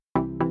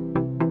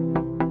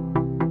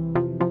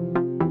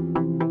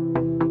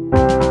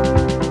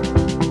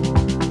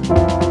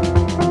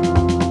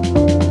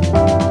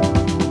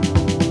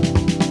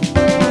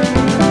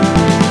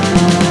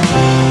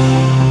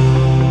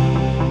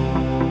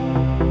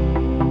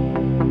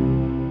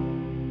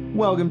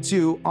Welcome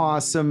to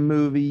Awesome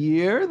Movie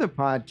Year, the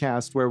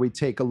podcast where we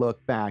take a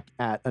look back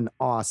at an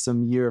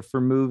awesome year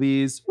for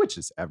movies, which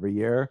is every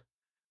year.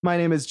 My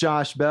name is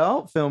Josh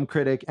Bell, film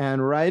critic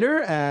and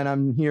writer, and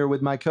I'm here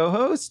with my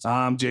co-host.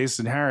 I'm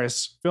Jason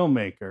Harris,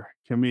 filmmaker,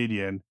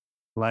 comedian.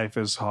 Life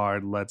is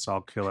hard. Let's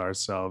all kill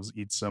ourselves.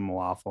 Eat some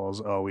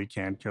waffles. Oh, we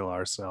can't kill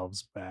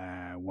ourselves.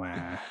 Bah,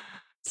 wah.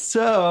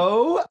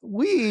 So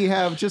we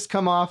have just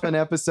come off an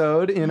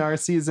episode in our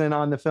season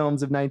on the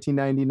films of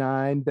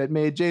 1999 that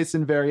made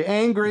Jason very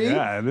angry.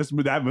 Yeah,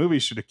 that movie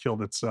should have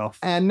killed itself.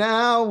 And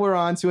now we're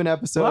on to an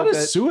episode A lot of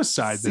that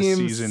suicide this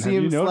season. Have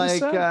you seems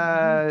noticed like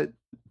that?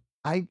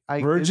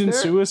 Virgin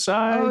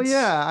suicides? Oh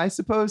yeah, I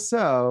suppose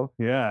so.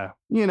 Yeah.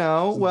 You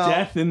know, well,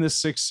 Death in the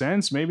Sixth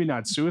Sense. Maybe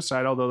not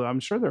suicide, although I'm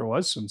sure there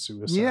was some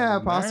suicide. Yeah,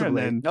 in there.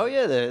 possibly. And Oh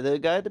yeah, the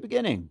guy at the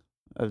beginning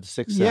of the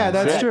Sixth Sense. Yeah,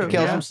 that's true.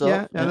 Kills Yeah, himself.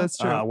 yeah, that's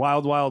true. then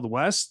Wild Wild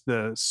West,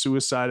 the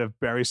suicide of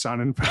Barry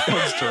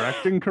Sonnenfeld's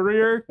directing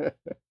career.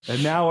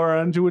 And now we're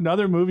on to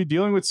another movie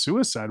dealing with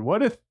suicide.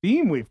 What a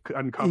theme we've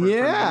uncovered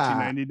for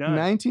 1999.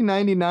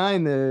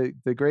 1999,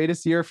 the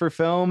greatest year for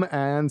film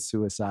and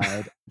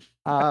suicide.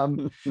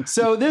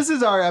 So this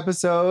is our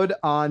episode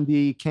on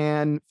the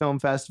Cannes Film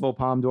Festival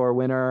Palme d'Or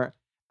winner,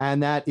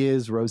 and that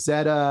is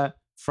Rosetta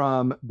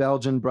from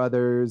Belgian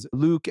brothers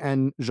Luc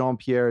and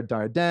Jean-Pierre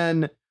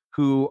Dardenne,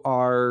 who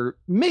are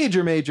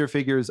major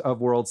figures of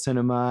world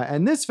cinema.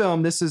 And this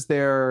is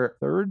their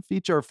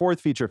fourth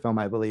feature film,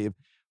 I believe.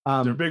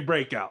 Their big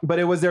breakout. But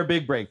it was their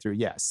big breakthrough.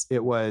 Yes,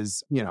 it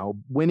was,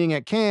 winning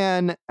at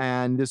Cannes.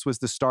 And this was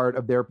the start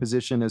of their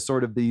position as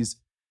sort of these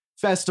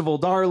festival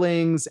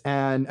darlings.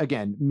 And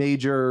again,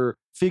 major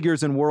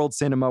figures in world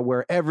cinema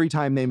where every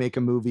time they make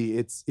a movie,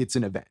 it's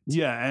an event.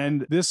 Yeah.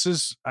 And this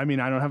is, I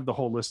don't have the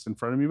whole list in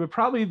front of me, but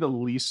probably the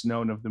least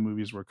known of the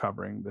movies we're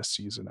covering this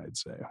season, I'd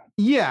say.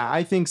 Yeah,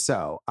 I think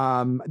so.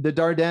 The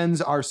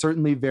Dardennes are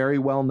certainly very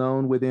well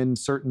known within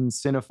certain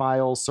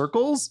cinephile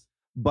circles,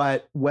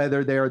 but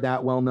whether they're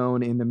that well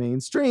known in the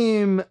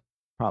mainstream,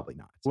 probably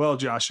not. Well,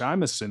 Josh,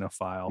 I'm a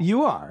cinephile.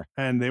 You are.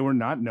 And they were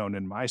not known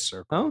in my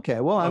circle. Okay,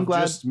 well, I'm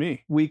glad just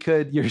me.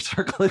 Your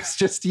circle is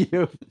just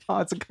you. Oh,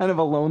 it's a kind of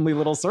a lonely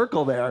little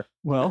circle there.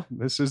 Well,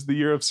 this is the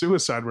year of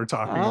suicide we're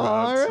talking about.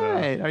 All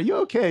right. So. Are you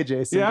okay,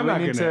 Jason? Yeah, I'm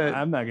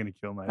not gonna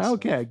kill myself.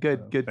 Okay,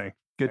 good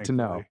to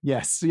know.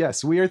 Thankfully.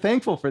 Yes, we are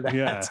thankful for that.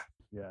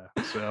 Yeah.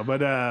 So,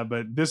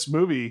 but this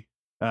movie,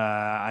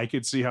 I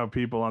could see how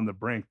people on the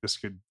brink, this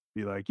could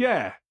be like,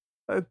 yeah,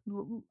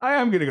 I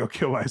am going to go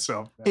kill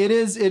myself. It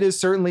is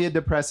certainly a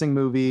depressing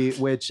movie,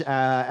 which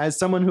as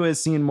someone who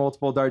has seen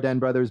multiple Dardenne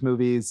brothers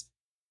movies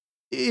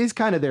is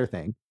kind of their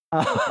thing.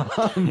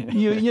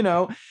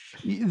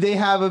 They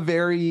have a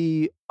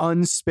very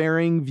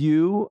unsparing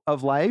view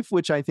of life,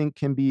 which I think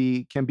can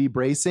be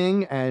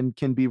bracing and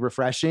can be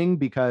refreshing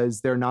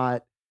because they're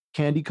not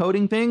candy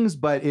coating things,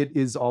 but it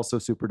is also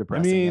super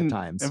depressing at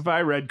times. If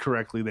I read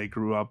correctly, they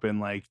grew up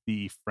in like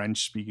the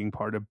French speaking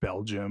part of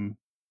Belgium.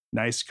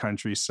 Nice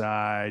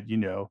countryside,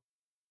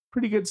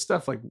 pretty good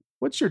stuff. Like,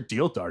 what's your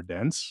deal,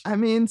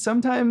 Dardennes?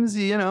 Sometimes,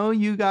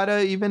 you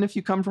gotta, even if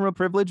you come from a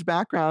privileged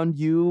background,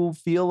 you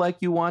feel like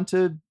you want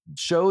to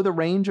show the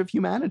range of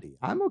humanity.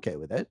 I'm okay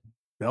with it.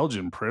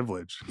 Belgian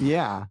privilege.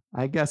 Yeah,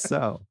 I guess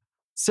so.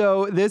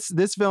 So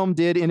this film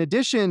did, in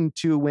addition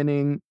to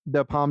winning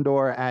the Palme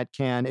d'Or at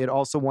Cannes, it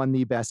also won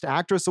the Best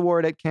Actress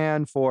Award at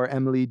Cannes for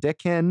Emily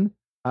Dequesne.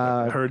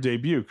 Her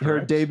debut, correct? Her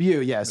debut,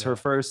 yes, her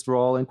first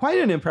role, and quite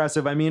an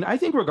impressive. I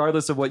think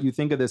regardless of what you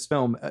think of this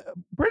film,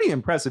 pretty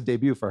impressive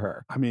debut for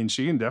her.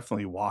 She can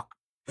definitely walk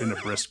in a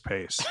brisk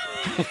pace.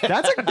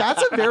 That's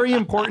a very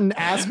important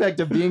aspect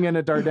of being in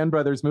a Dardenne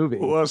brothers movie.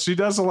 Well, she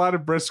does a lot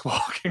of brisk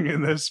walking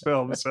in this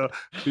film, so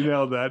she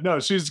nailed that. No,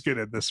 she's good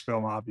at this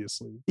film,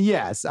 obviously.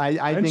 Yes,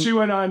 I think she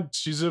went on.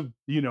 She's a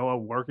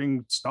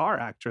working star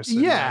actress.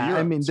 Yeah,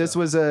 Europe,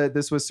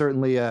 this was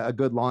certainly a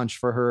good launch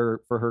for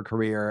her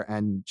career,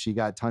 and she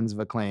got tons of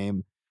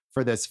acclaim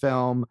for this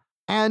film.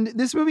 And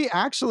this movie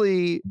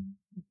actually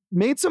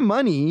made some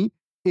money.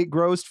 It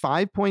grossed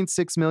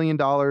 $5.6 million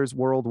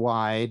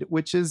worldwide,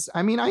 which is,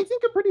 I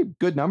think a pretty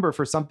good number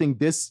for something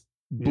this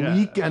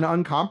bleak and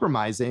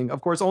uncompromising.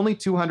 Of course, only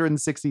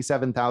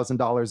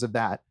 $267,000 of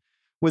that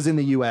was in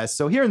the US.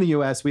 So here in the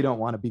US, we don't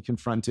want to be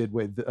confronted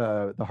with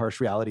the harsh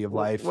reality of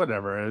life.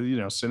 Whatever.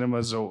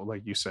 Cinema's,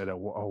 like you said, a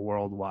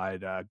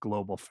worldwide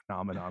global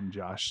phenomenon,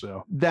 Josh.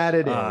 So that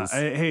it is.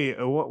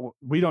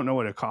 We don't know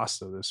what it cost,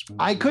 though, this movie.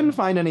 I couldn't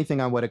find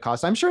anything on what it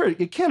cost. I'm sure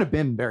it can't have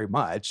been very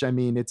much.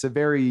 It's a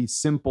very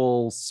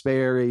simple,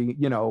 spare,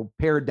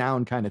 pared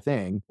down kind of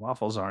thing.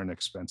 Waffles aren't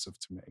expensive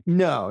to make.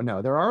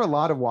 No. There are a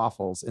lot of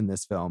waffles in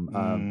this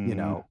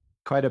film.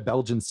 Quite a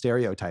Belgian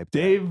stereotype.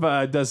 Dave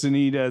doesn't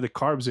eat the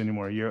carbs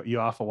anymore. You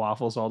off of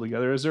waffles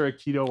altogether. Is there a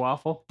keto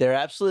waffle? They're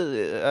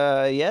absolutely,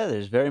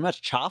 there's very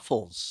much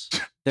chaffles.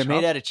 They're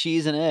made out of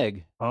cheese and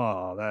egg.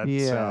 Oh,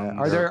 that's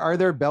Are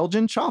there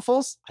Belgian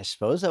chaffles? I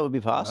suppose that would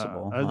be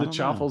possible. Are the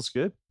chaffles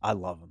good? I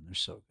love them. They're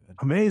so good.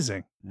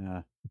 Amazing.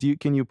 Yeah.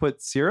 Can you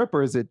put syrup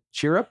or is it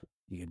chirrup?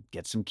 You could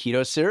get some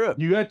keto syrup.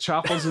 You got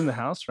chaffles in the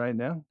house right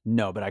now?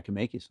 No, but I can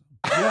make you some.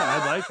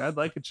 Yeah, I'd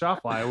like a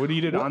chaffle. I would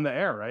eat it on the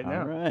air right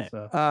now. All right.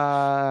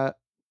 So.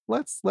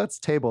 Let's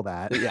table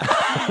that.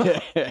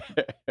 Yeah.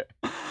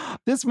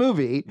 This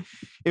movie,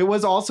 it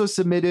was also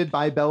submitted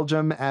by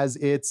Belgium as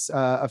its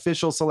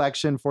official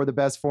selection for the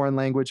Best Foreign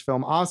Language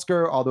Film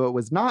Oscar, although it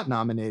was not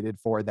nominated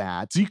for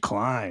that.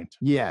 Declined.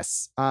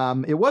 Yes.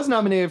 It was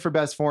nominated for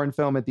Best Foreign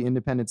Film at the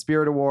Independent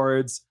Spirit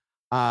Awards.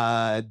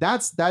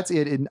 That's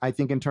it, I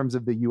think, in terms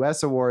of the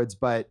US awards,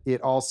 but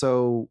it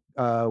also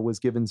was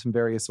given some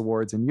various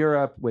awards in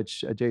Europe,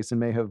 which Jason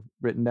may have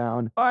written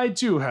down. I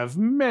do have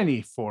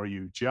many for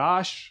you,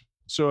 Josh.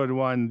 So it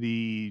won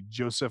the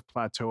Joseph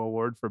Plateau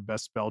Award for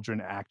Best Belgian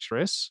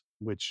Actress,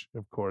 which,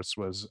 of course,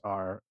 was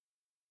our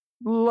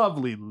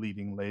lovely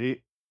leading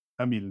lady,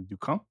 Émilie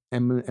Ducamp.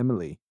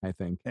 Emily, I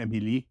think.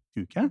 Émilie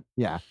Ducamp.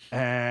 Yeah.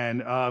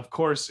 And, of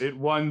course, it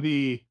won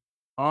the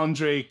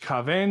André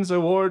Cavens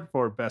Award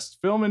for Best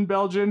Film in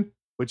Belgium,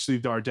 which the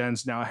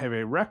Dardennes now have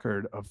a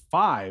record of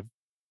 5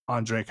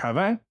 André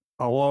Cavens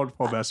Award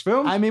for Best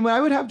Film. I mean, I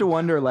would have to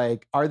wonder,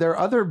 like, are there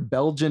other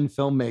Belgian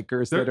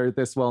filmmakers that are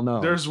this well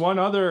known? There's one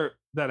other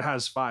that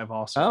has 5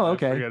 also. Oh,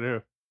 okay. I forget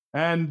who.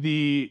 And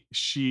the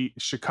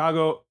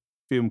Chicago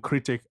Film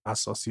Critic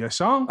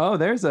Association. Oh,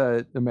 there's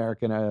an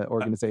American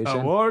organization.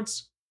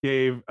 Awards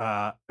gave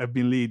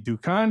Émilie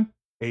Ducamp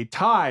a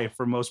tie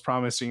for most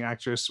promising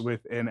actress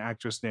with an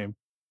actress named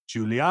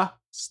Julia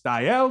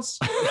Stiles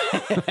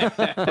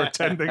for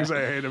 10 Things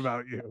I Hate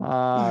About You.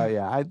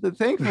 Yeah.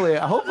 Thankfully,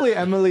 hopefully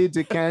Émilie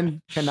Ducamp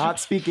cannot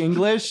speak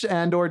English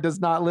and or does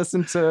not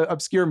listen to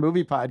obscure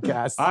movie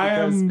podcasts. I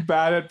am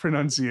bad at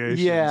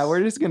pronunciation. Yeah,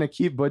 we're just gonna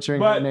keep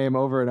butchering her name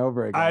over and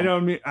over again. I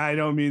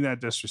don't mean that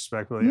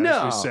disrespectfully.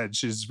 No. As you said,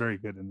 she's very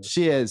good in this.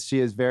 She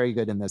is very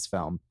good in this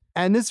film.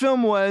 And this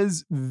film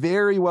was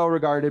very well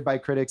regarded by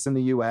critics in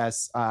the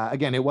US.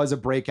 Again, it was a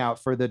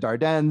breakout for the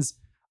Dardennes.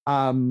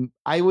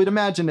 I would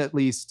imagine at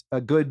least a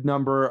good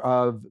number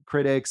of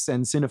critics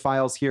and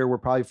cinephiles here were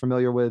probably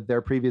familiar with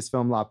their previous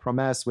film, La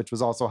Promesse, which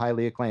was also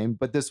highly acclaimed.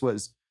 But this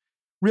was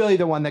really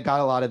the one that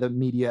got a lot of the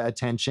media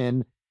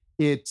attention.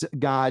 It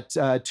got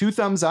 2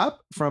 thumbs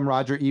up from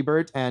Roger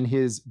Ebert and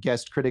his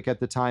guest critic at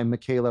the time,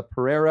 Michaela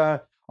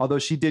Pereira, although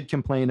she did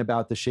complain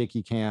about the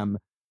shaky cam,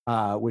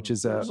 which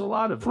is a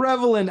lot of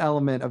prevalent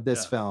element of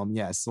this film.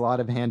 Yes, a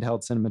lot of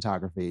handheld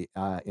cinematography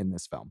in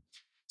this film.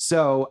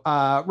 So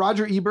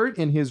Roger Ebert,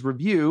 in his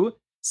review,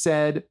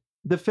 said,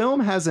 "The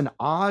film has an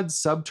odd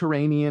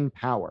subterranean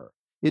power.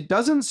 It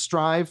doesn't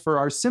strive for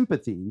our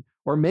sympathy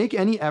or make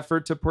any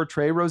effort to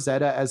portray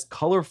Rosetta as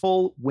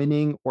colorful,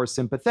 winning, or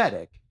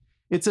sympathetic.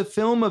 It's a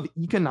film of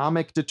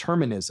economic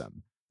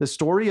determinism, the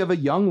story of a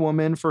young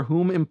woman for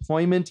whom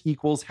employment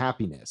equals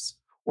happiness.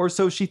 Or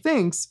so she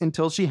thinks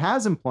until she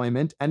has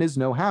employment and is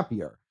no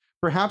happier,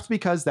 perhaps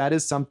because that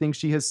is something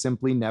she has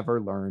simply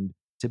never learned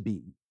to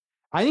be."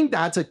 I think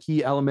that's a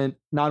key element,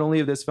 not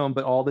only of this film,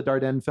 but all the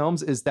Dardenne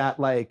films, is that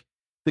like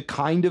the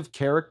kind of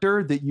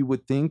character that you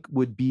would think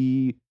would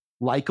be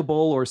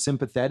likable or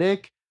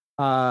sympathetic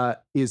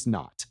is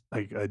not.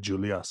 Like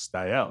Julia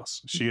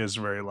Stiles. She is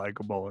very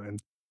likable in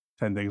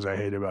 10 Things I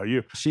Hate About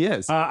You. She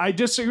is. I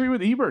disagree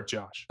with Ebert,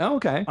 Josh. Oh,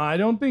 okay. I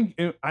don't think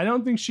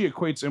she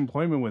equates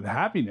employment with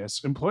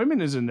happiness.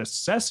 Employment is a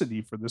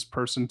necessity for this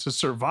person to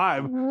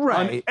survive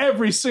on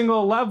every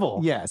single level.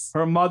 Yes.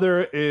 Her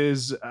mother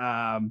is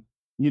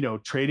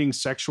trading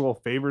sexual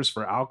favors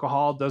for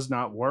alcohol does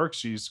not work.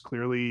 She's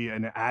clearly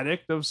an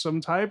addict of some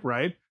type,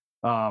 right?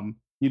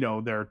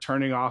 They're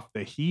turning off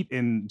the heat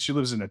and she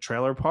lives in a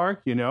trailer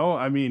park,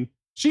 I mean,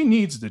 she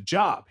needs the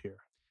job here.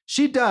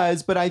 She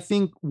does, but I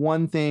think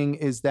one thing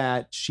is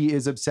that she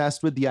is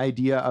obsessed with the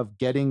idea of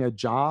getting a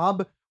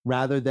job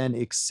rather than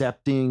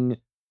accepting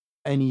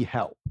any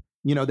help.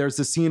 There's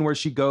a scene where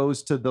she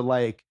goes to the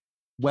like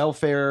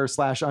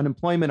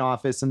welfare/unemployment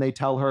office and they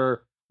tell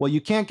her, well,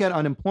 you can't get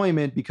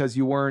unemployment because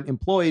you weren't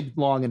employed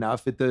long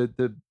enough. At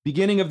the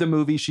beginning of the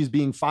movie, she's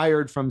being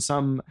fired from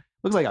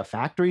looks like a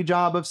factory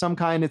job of some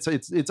kind. It's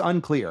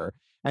unclear.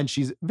 And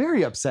she's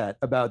very upset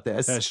about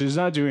this. Yeah, she's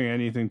not doing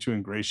anything to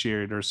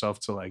ingratiate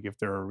herself to like if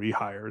there are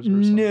rehires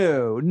or something.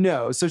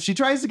 No. So she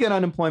tries to get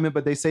unemployment,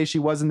 but they say she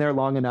wasn't there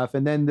long enough.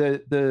 And then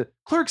the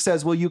clerk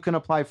says, well, you can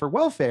apply for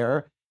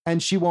welfare.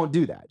 And she won't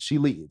do that. She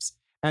leaves.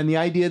 And the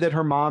idea that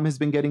her mom has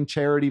been getting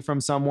charity from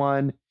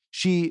someone,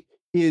 she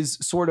is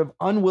sort of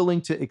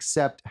unwilling to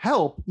accept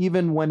help,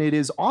 even when it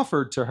is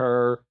offered to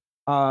her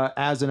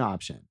as an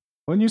option.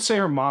 When you say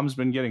her mom's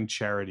been getting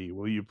charity,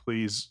 will you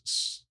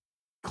please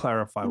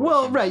clarify?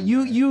 Well, right.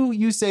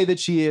 You say that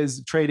she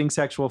is trading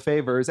sexual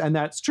favors, and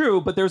that's true.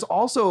 But there's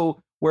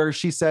also where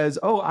she says,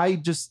 "Oh,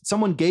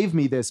 someone gave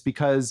me this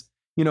because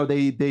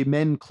they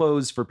mend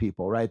clothes for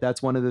people, right?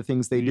 That's one of the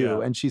things they do.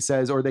 Yeah. And she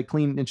says, or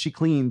she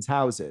cleans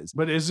houses.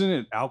 But isn't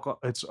it alcohol?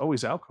 It's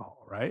always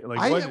alcohol, right? Like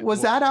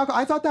that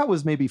alcohol? I thought that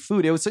was maybe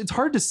food. It's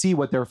hard to see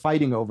what they're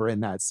fighting over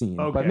in that scene,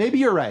 but Okay. maybe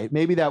you're right.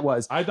 Maybe that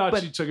was. I thought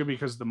she took it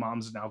because the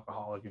mom's an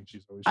alcoholic and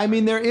she's always. I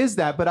mean, there is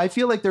that, but I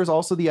feel like there's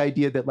also the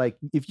idea that like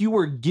if you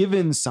were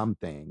given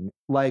something,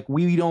 like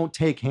we don't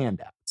take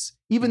handouts,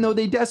 even though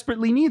they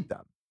desperately need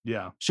them.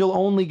 Yeah. She'll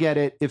only get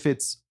it if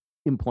it's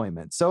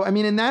employment. So, I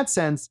mean, in that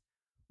sense,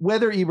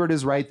 whether Ebert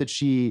is right that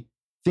she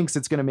thinks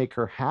it's going to make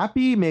her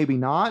happy, maybe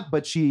not,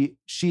 but she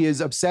is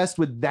obsessed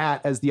with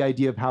that as the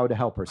idea of how to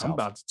help herself. I'm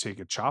about to take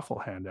a chaffle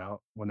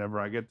handout whenever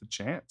I get the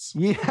chance.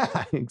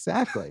 Yeah,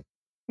 exactly.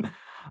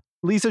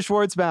 Lisa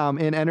Schwartzbaum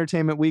in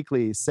Entertainment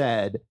Weekly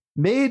said,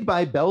 made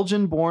by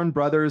Belgian-born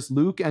brothers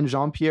Luc and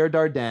Jean-Pierre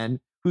Dardenne,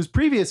 whose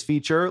previous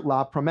feature,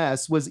 La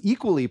Promesse, was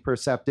equally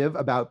perceptive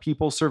about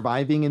people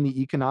surviving in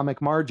the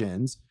economic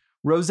margins,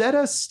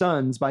 Rosetta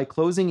stuns by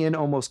closing in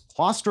almost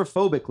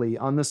claustrophobically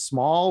on the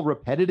small,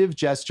 repetitive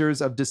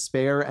gestures of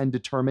despair and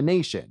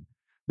determination.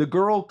 The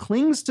girl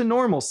clings to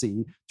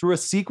normalcy through a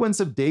sequence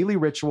of daily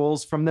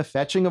rituals from the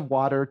fetching of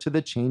water to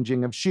the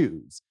changing of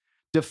shoes.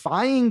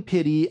 Defying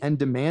pity and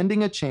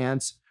demanding a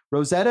chance,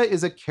 Rosetta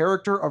is a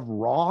character of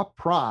raw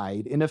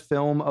pride in a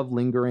film of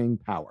lingering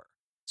power.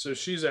 So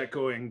she's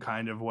echoing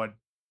kind of what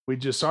we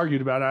just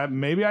argued about.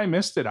 Maybe I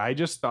missed it. I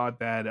just thought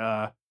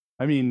that,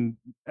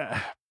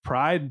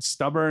 pride,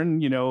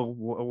 stubborn,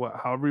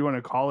 however you want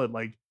to call it.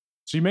 Like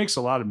she makes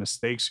a lot of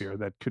mistakes here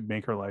that could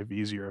make her life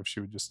easier if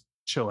she would just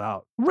chill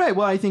out. Right.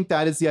 Well, I think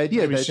that is the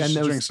idea. Maybe she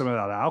should drink some of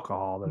that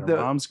alcohol that her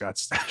mom's got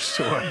stashed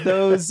away.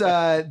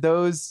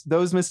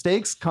 Those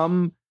mistakes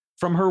come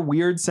from her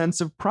weird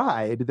sense of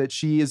pride that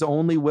she is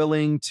only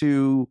willing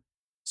to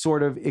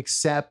sort of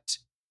accept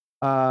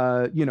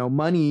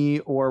money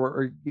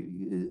or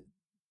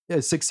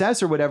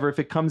success or whatever if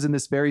it comes in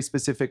this very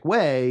specific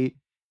way,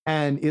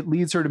 and it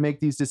leads her to make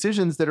these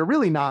decisions that are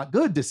really not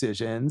good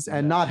decisions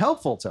and not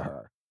helpful to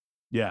her.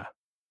 Yeah,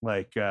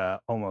 like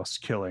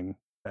almost killing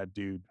that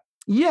dude.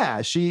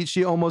 Yeah,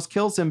 she almost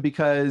kills him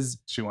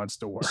because she wants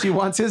to work. She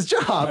wants his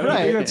job, I right?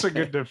 think that's a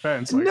good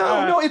defense. Like,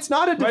 no, it's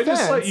not a defense. If I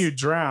just let you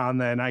drown,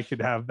 then I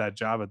could have that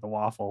job at the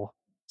waffle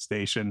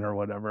station or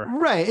whatever.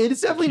 Right.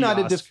 It's definitely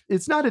not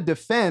it's not a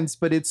defense,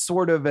 but it's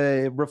sort of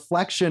a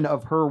reflection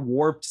of her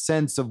warped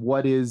sense of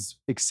what is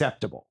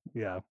acceptable.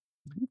 Yeah.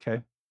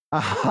 Okay.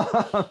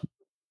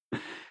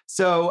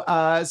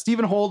 So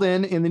Stephen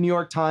Holden in the New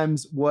York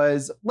Times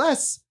was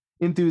less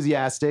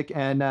enthusiastic,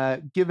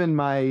 and given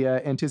my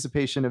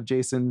anticipation of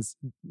Jason's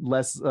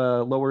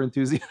lower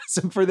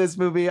enthusiasm for this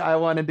movie, I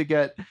wanted to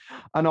get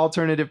an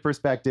alternative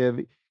perspective.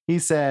 He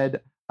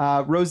said,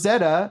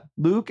 Rosetta,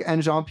 Luc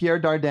and Jean-Pierre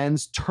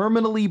Dardenne's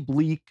terminally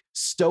bleak,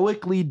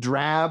 stoically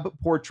drab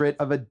portrait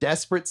of a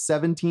desperate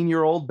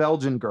 17-year-old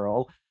Belgian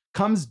girl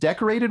comes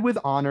decorated with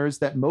honors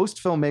that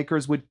most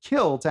filmmakers would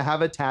kill to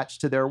have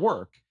attached to their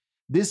work.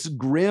 This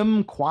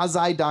grim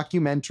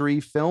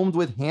quasi-documentary filmed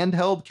with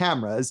handheld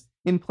cameras,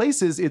 in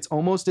places it's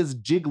almost as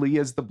jiggly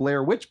as the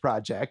Blair Witch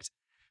Project,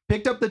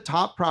 picked up the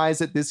top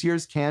prize at this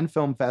year's Cannes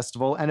Film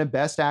Festival and a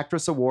Best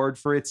Actress award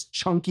for its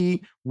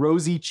chunky,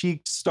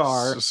 rosy-cheeked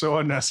star. So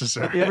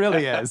unnecessary. It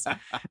really is.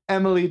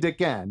 Emily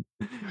Dequesne.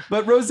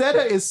 But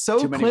Rosetta is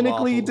so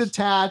clinically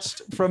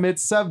detached from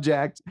its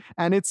subject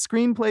and its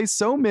screenplay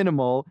so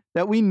minimal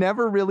that we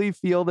never really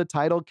feel the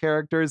title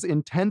character's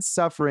intense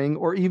suffering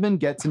or even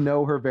get to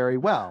know her very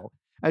well.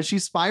 As she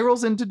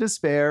spirals into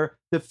despair,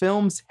 the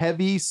film's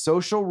heavy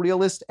social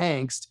realist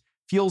angst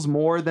feels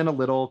more than a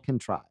little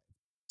contrived.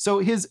 So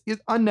his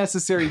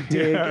unnecessary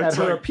dig at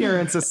her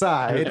appearance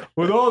aside.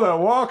 With all that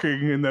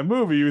walking in the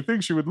movie, you would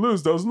think she would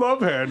lose those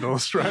love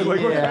handles, right? Like,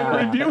 what kind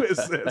of review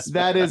is this?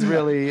 That is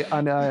really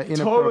inappropriate.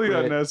 Totally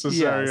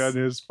unnecessary on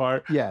his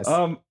part. Yes.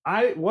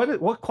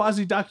 What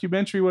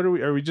quasi-documentary,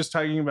 are we just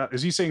talking about?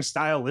 Is he saying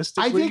stylistically?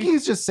 I think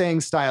he's just saying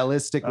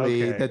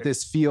stylistically that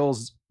this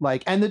feels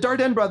like, and the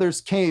Dardenne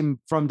brothers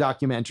came from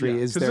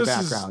documentary is their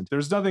background.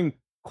 There's nothing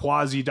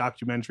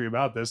quasi-documentary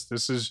about this.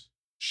 This is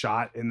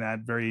shot in that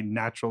very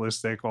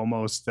naturalistic,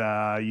 almost,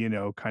 kind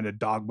of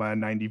Dogma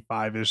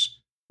 95-ish,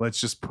 let's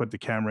just put the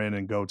camera in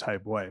and go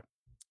type way.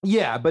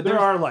 Yeah, but there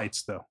are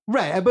lights though.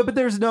 Right, but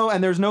there's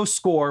no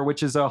score,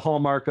 which is a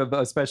hallmark of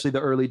especially the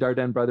early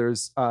Dardenne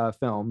brothers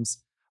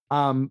films.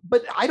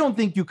 But I don't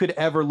think you could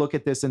ever look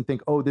at this and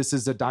think, oh, this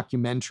is a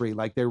documentary.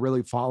 Like they're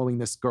really following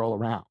this girl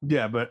around.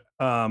 Yeah, but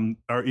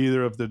are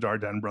either of the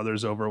Dardenne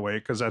brothers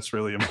overweight? Because that's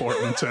really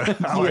important to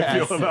how I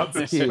feel about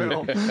this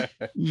film.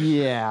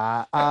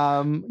 Yeah.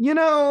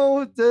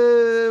 The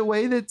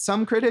way that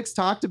some critics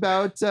talked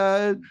about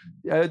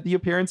the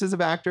appearances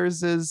of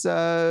actors is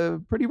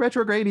pretty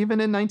retrograde, even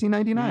in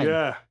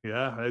 1999.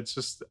 Yeah. It's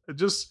just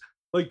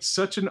like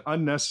such an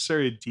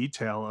unnecessary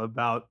detail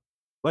about.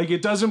 Like,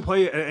 it doesn't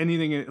play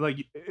anything.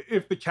 Like,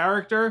 if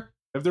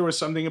there was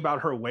something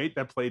about her weight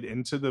that played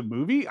into the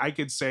movie, I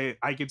could see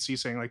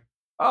saying like,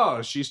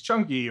 oh, she's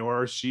chunky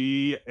or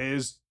she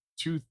is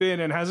too thin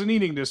and has an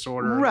eating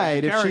disorder.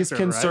 Right. If she's character,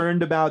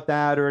 concerned about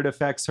that or it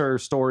affects her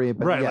story.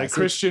 But right. yes, Like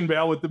Christian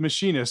Bale with The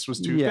Machinist was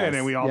too Yes, thin.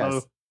 And we all yes.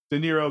 know De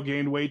Niro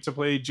gained weight to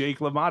play Jake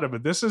LaMotta.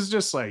 But this is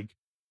just like,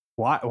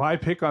 why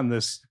pick on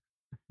this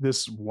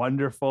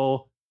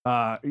wonderful,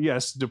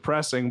 yes,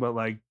 depressing, but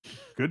like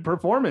good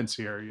performance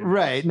here. You know?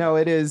 Right. No,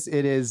 it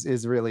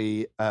is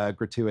really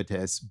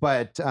gratuitous.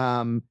 But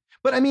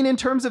I mean, in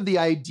terms of the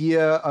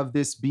idea of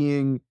this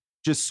being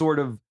just sort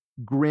of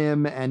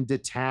grim and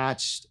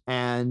detached,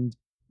 and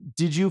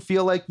did you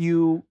feel like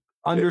you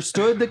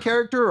understood the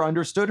character or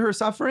understood her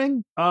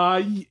suffering?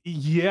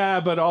 Yeah,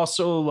 but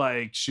also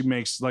like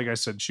like I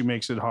said, she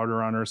makes it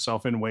harder on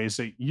herself in ways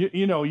that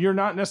you know, you're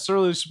not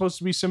necessarily supposed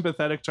to be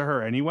sympathetic to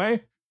her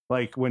anyway.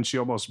 Like when she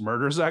almost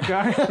murders that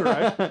guy,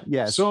 right?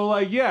 Yes. So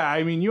like, yeah,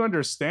 I mean, you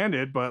understand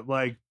it, but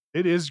like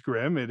it is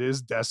grim, it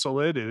is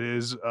desolate, it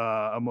is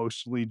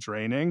emotionally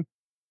draining.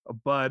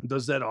 But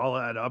does that all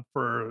add up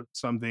for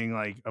something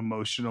like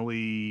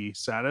emotionally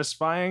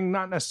satisfying?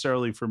 Not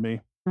necessarily for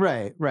me.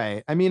 Right.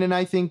 I mean, and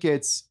I think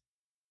it's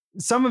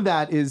some of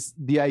that is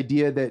the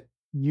idea that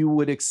you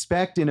would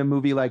expect in a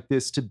movie like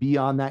this to be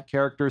on that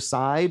character's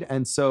side.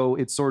 And so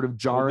it's sort of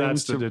jarring. Well,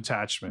 that's the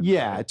detachment.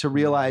 Yeah. Right? To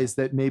realize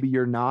that maybe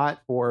you're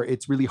not, or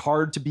it's really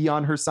hard to be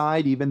on her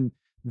side, even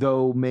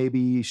though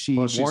maybe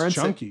she's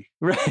chunky. It.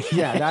 Right.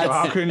 Yeah. So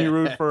how can you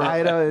root for?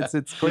 I know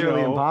it's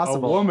clearly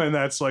impossible. A woman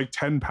that's like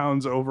 10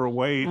 pounds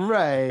overweight,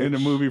 right, in a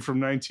movie from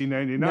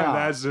 1999. No.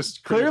 That's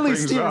just clearly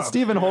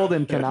Stephen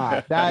Holden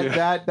cannot.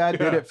 That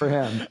did it for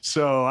him.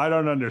 So I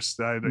don't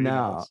understand.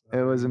 No,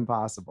 it was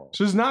impossible.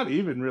 She's not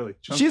even really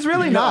chunky. She's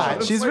really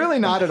not. She's really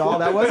not at all.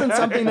 That wasn't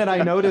something that I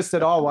noticed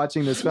at all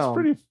watching this film.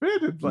 She's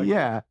pretty fit. Like,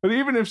 yeah. But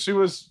even if she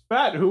was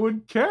fat, who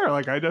would care?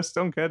 Like, I just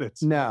don't get it.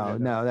 No,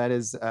 that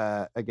is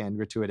again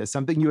gratuitous.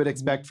 Something you would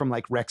expect from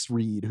like Rex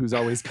Reed, who's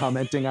always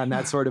commenting on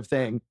that sort of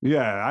thing.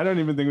 Yeah, I don't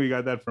even think we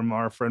got that from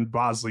our friend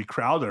Bosley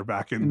Crowther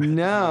back in.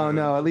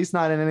 No, at least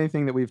not in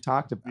anything that we've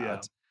talked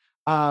about.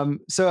 Yeah.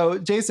 So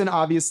Jason,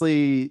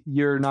 obviously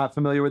you're not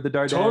familiar with the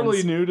Dardennes.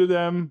 Totally new to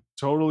them.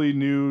 Totally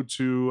new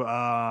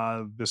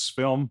to this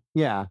film.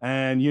 Yeah.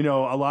 And you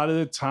know, a lot of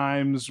the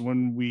times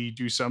when we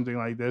do something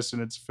like this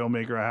and it's a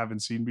filmmaker I haven't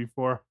seen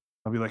before,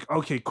 I'll be like,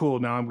 okay, cool.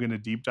 Now I'm going to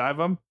deep dive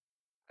them.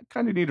 I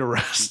kind of need a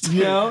rest.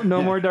 No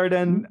more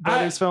Dardennes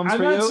films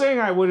for you? I'm not saying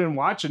I wouldn't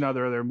watch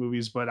other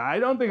movies, but I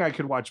don't think I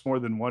could watch more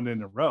than one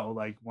in a row,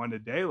 like one a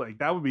day. Like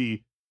that would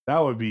be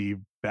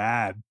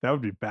bad. That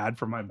would be bad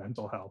for my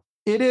mental health.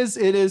 It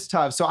is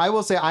tough. So I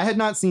will say I had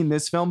not seen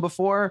this film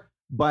before,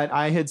 but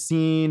I had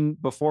seen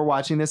before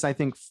watching this, I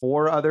think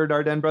 4 other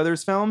Dardenne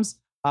brothers films,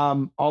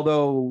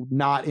 although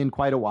not in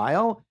quite a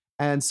while.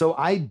 And so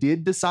I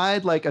did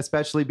decide, like,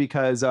 especially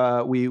because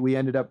we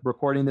ended up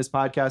recording this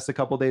podcast a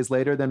couple days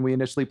later than we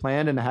initially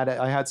planned, and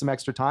I had some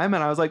extra time,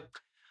 and I was like, I'm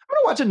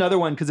gonna watch another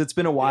one because it's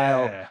been a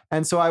while. Yeah.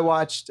 And so I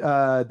watched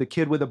The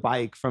Kid with a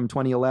Bike from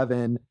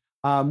 2011,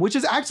 which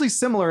is actually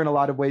similar in a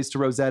lot of ways to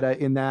Rosetta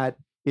in that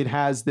it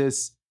has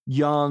this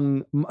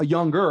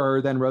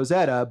younger than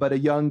Rosetta, but a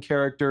young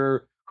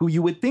character who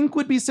you would think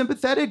would be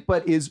sympathetic,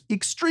 but is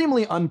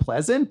extremely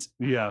unpleasant.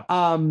 Yeah.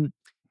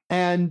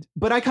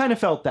 But I kind of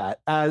felt that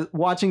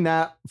watching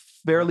that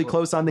fairly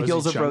close on the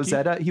heels of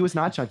Rosetta. He was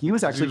not chunky. He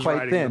was actually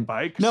quite thin.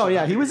 Bike, no,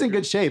 yeah, he was in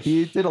good shape.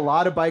 He did a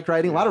lot of bike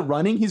riding, a lot of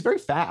running. He's very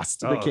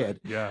fast, the kid.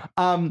 Yeah.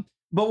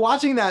 But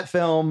watching that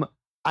film,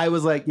 I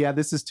was like, yeah,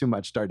 this is too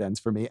much Dardennes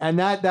for me. And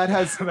that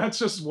has that's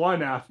just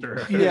one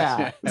after.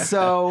 Yeah.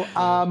 So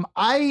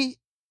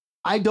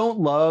I don't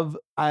love.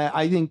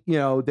 I think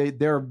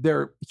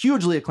they're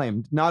hugely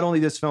acclaimed. Not only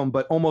this film,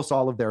 but almost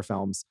all of their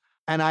films.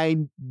 And I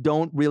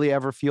don't really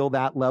ever feel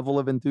that level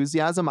of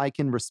enthusiasm. I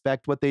can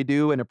respect what they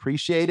do and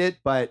appreciate it,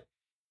 but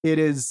it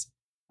is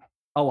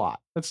a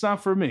lot. It's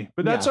not for me,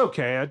 but that's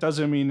okay. It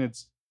doesn't mean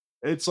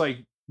it's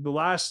like the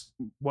last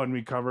one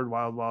we covered,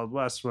 Wild Wild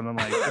West, when I'm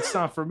like, it's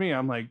not for me.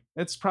 I'm like,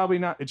 it's probably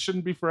not. It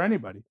shouldn't be for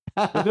anybody.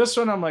 But this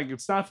one, I'm like,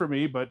 it's not for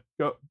me. But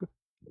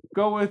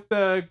go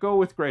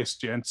with grace,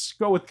 gents.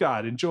 Go with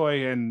God.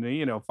 Enjoy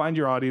and find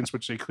your audience,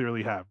 which they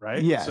clearly have,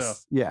 right? Yes. So,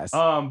 yes.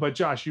 But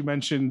Josh, you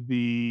mentioned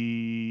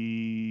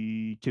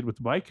the Kid with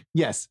the Bike.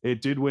 Yes.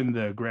 It did win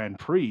the Grand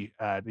Prix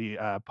at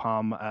the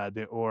Palme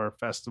d'Or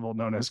festival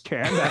known as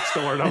Cannes. That's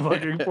the word I'm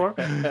looking for.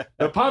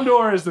 The Palme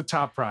d'Or is the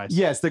top prize.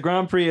 Yes, the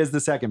Grand Prix is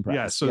the second prize.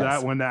 Yeah, so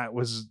that when that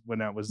was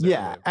there.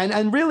 Yeah,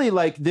 and really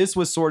like this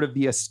was sort of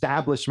the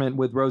establishment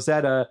with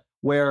Rosetta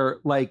where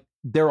like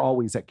they're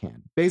always at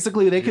Cannes.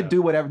 Basically, they could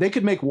do whatever. They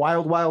could make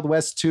Wild Wild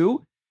West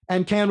 2,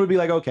 and Cannes would be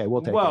like, okay,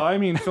 we'll take it. Well, I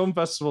mean, film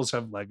festivals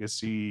have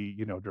legacy,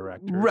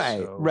 directors.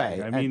 Right, so,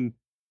 right. I mean,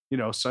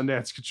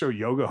 Sundance could show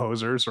Yoga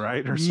Hosers,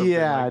 right? Or something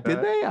yeah, like that.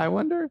 did they? I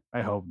wonder.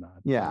 I hope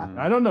not. Yeah.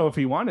 I don't know if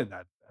he wanted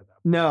that.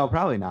 No,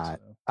 probably not.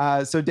 So.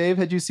 So Dave,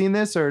 had you seen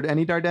this or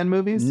any Dardenne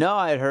movies? No,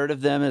 I had heard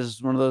of them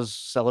as one of those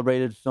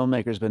celebrated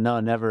filmmakers, but no,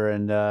 never.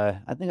 And I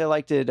think I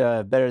liked it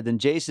better than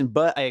Jason,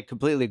 but I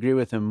completely agree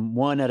with him.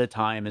 One at a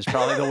time is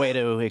probably the way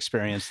to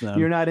experience them.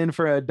 You're not in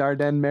for a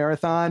Dardenne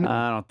marathon?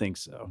 I don't think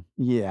so.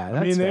 Yeah, I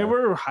that's mean, they fair.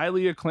 were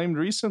highly acclaimed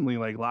recently,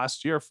 like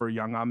last year for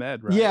Young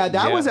Ahmed, right? Yeah,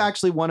 that Yeah. was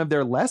actually one of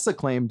their less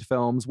acclaimed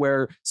films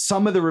where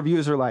some of the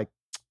reviews are like,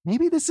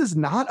 maybe this is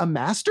not a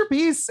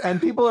masterpiece.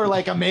 And people are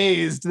like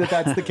amazed that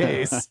that's the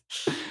case.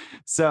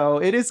 So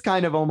it is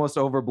kind of almost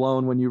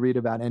overblown when you read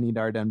about any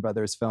Dardenne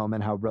Brothers film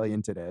and how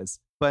brilliant it is.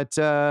 But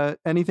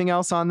anything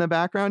else on the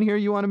background here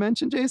you want to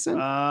mention, Jason?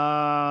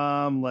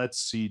 Let's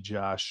see,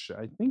 Josh.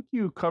 I think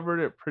you covered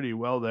it pretty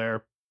well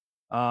there.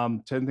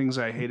 10 Things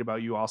I Hate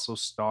About You also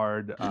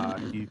starred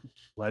Heath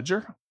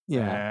Ledger.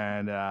 Yeah.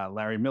 And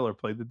Larry Miller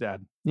played the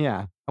dad.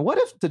 Yeah. What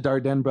if the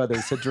Dardenne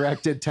Brothers had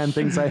directed 10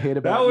 Things I Hate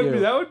About You?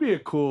 That would be a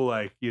cool,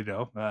 like,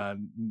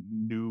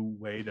 new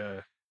way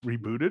to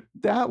reboot it.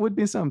 That would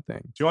be something.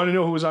 Do you want to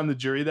know who was on the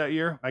jury that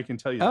year? I can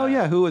tell you. Oh, that.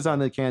 yeah. Who was on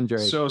the Cannes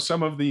jury? So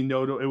some of the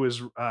it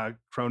was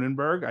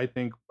Cronenberg. I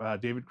think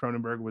David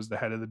Cronenberg was the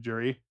head of the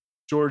jury.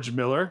 George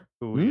Miller,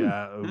 who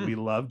we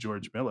love,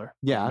 George Miller.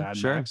 Yeah, Mad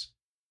sure. Max.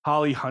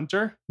 Holly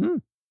Hunter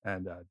Mm.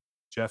 and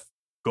Jeff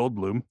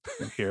Goldblum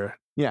here.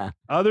 Yeah.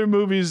 Other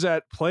movies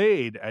that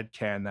played at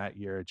Cannes that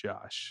year,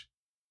 Josh.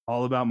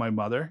 All About My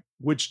Mother,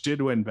 which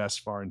did win Best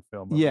Foreign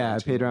Film. of Yeah.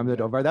 Pedro 1998.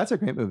 Almodovar. That's a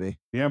great movie.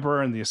 The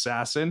Emperor and the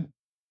Assassin,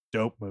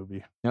 dope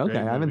movie. Okay. Great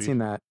I haven't movie. seen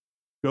that.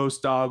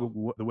 Ghost Dog,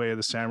 The Way of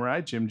the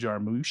Samurai, Jim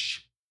Jarmusch.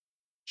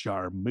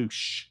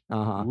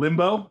 Uh-huh.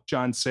 Limbo,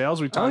 John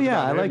Sayles. We talked Oh,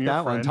 yeah. about I him, like your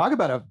that one. friend. Talk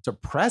about a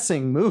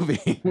depressing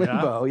movie.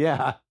 Limbo.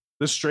 Yeah.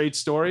 The Straight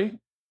Story,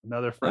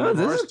 another friend Oh, of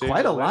this ours. is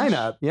quite David a Lynch.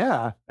 lineup.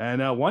 Yeah.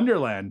 And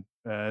Wonderland.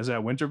 Is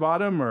that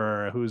Winterbottom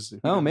or who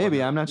Oh, did maybe.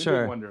 Wonderland? I'm not Who did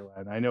sure.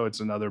 Wonderland. I know it's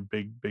another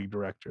big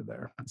director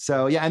there.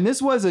 So, yeah. And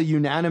this was a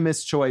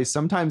unanimous choice.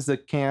 Sometimes the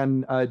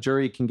Cannes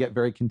jury can get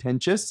very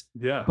contentious,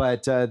 Yeah.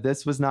 but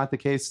this was not the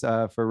case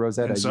for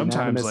Rosetta. And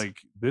sometimes, Unanimous-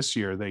 like this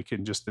year, they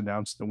can just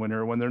announce the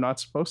winner when they're not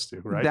supposed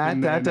to, right? that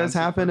Didn't they that does announce it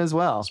happen for as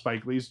well.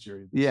 Spike Lee's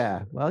jury.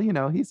 Yeah. Well,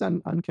 he's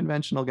an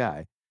unconventional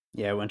guy.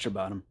 Yeah,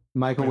 Winterbottom.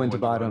 Michael Michael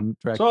Winterbottom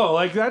directed. So,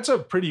 like, that's a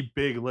pretty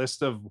big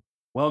list of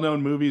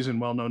well-known movies and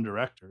well-known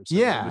directors. And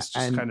Yeah, this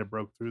just and- kind of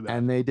broke through that.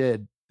 And they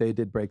did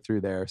break through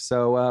there.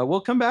 So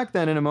we'll come back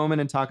then in a moment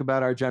and talk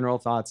about our general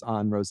thoughts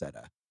on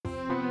Rosetta.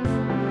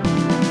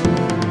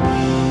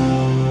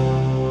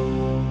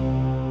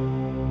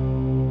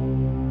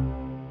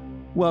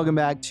 Welcome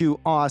back to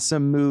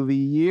Awesome Movie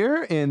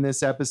Year. In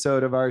this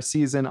episode of our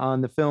season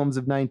on the films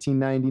of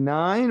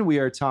 1999, we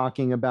are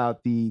talking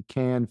about the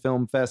Cannes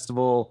Film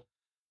Festival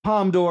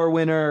Palme d'Or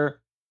winner,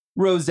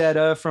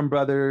 Rosetta, from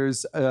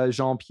brothers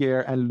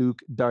Jean-Pierre and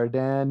Luc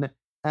Dardenne.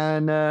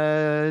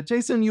 And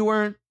Jason, you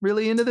weren't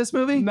really into this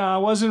movie? No, I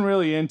wasn't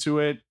really into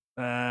it.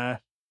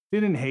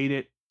 Didn't hate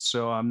it,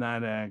 so I'm not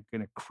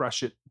gonna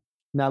crush it,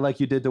 Not like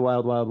you did to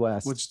Wild Wild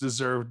West. which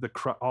deserved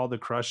all the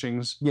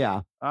crushings.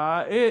 Yeah.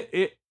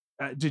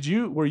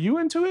 Were you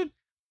into it?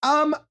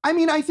 I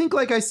mean, I think,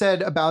 like I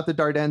said about the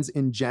Dardennes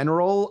in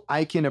general,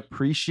 I can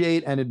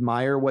appreciate and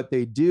admire what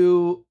they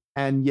do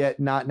and yet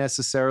not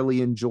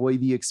necessarily enjoy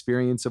the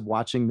experience of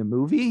watching the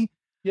movie.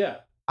 Yeah.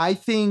 I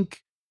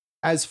think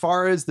as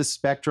far as the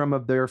spectrum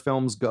of their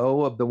films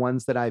go, of the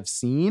ones that I've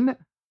seen,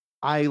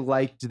 I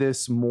liked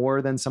this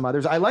more than some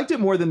others. I liked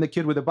it more than The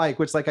Kid with a Bike,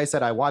 which, like I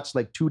said, I watched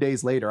like 2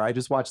 days later. I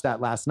just watched that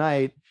last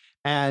night.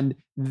 And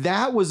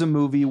that was a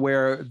movie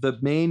where the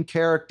main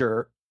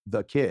character,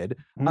 the kid,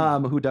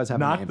 who does have a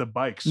not name. the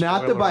bike.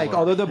 Not the spoiler bike, alert.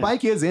 although the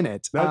bike is in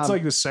it. That's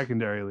like the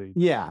secondary lead.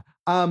 Yeah.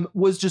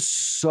 Was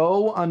just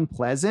so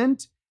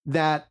unpleasant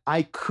that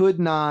I could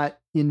not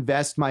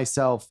invest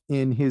myself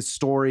in his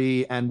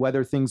story and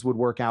whether things would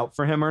work out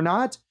for him or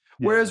not.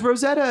 Yeah. Whereas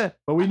Rosetta,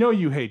 But we know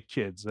you hate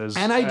kids, as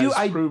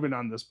proven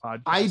on this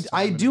podcast.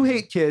 I do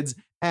hate kids.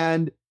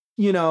 And,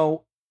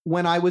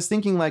 when I was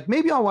thinking like,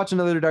 maybe I'll watch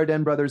another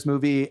Dardenne Brothers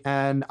movie,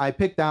 and I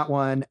picked that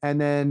one, and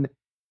then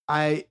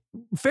I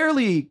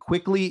fairly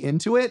quickly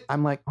into it,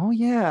 I'm like, oh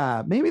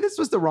yeah, maybe this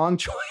was the wrong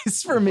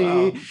choice for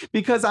me. Wow.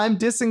 Because I'm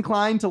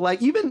disinclined to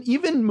like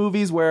even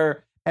movies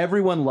where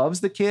everyone loves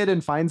the kid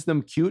and finds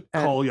them cute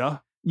and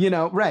Kolya.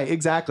 right,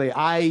 exactly.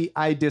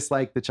 I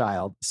dislike the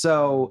child.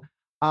 So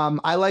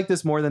I like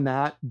this more than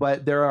that,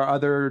 but there are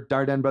other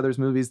Dardenne Brothers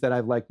movies that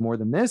I've liked more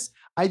than this.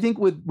 I think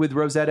with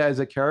Rosetta as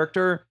a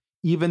character,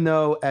 even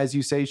though, as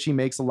you say, she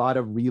makes a lot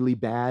of really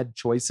bad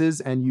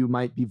choices and you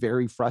might be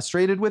very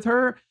frustrated with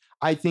her,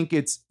 I think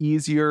it's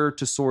easier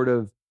to sort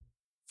of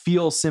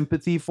feel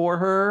sympathy for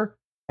her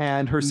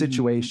and her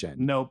situation.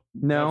 Nope.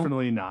 No?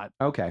 Definitely not.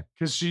 Okay.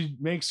 Because she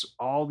makes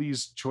all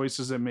these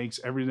choices that makes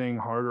everything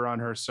harder on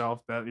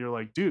herself, that you're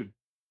like, dude,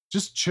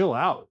 just chill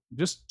out.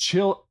 Just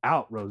chill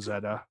out,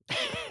 Rosetta.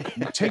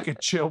 You take a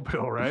chill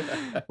pill, right?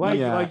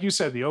 Like you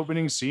said, the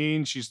opening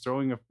scene, she's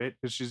throwing a fit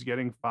because she's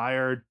getting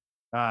fired.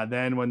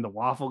 Then when the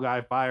waffle guy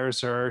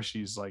fires her,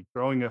 she's like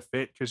throwing a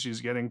fit because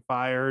she's getting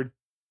fired.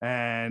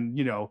 And,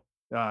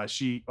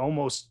 she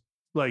almost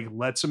like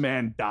lets a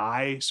man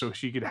die so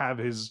she could have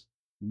his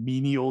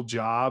menial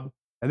job.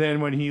 And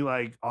then when he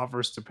like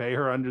offers to pay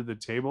her under the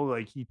table,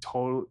 like he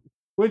totally,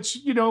 which,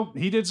 you know,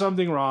 he did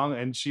something wrong.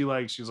 And she's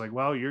like,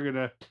 well, you're going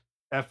to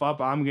F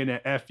up, I'm going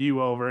to F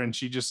you over. And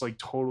she just like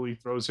totally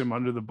throws him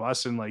under the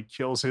bus and like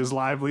kills his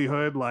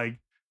livelihood. Like,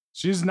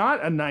 she's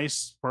not a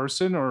nice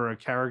person or a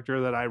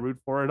character that I root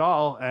for at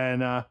all.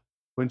 And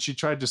when she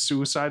tried to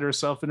suicide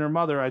herself and her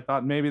mother, I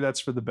thought maybe that's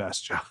for the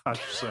best, Josh.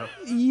 So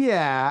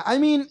Yeah, I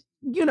mean,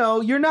 you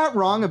know, you're not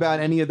wrong about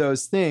any of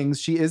those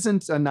things. She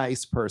isn't a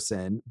nice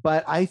person,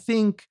 but I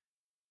think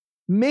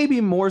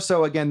maybe more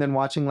so again than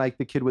watching like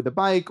The Kid with the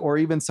Bike or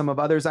even some of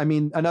others. I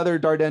mean, another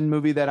Dardenne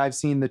movie that I've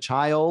seen, The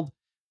Child,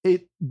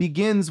 it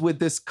begins with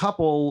this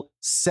couple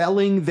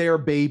selling their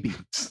baby.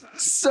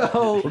 So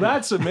well,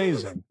 that's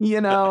amazing.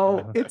 You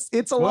know,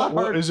 it's a lot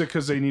What, harder. is it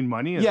because they need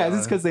money? Yeah,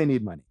 it's because they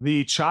need money.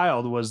 The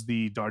Child was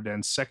the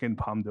Dardenne's second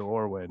Palme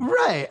d'Or win.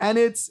 Right. And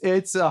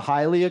it's a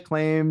highly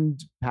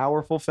acclaimed,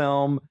 powerful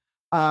film.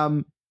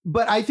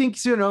 But I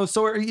think, you know,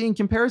 so in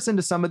comparison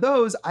to some of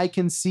those, I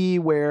can see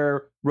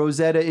where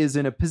Rosetta is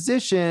in a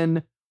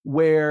position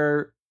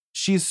where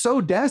she's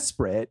so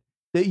desperate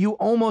that you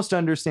almost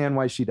understand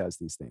why she does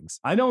these things.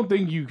 I don't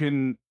think you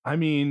can. I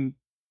mean,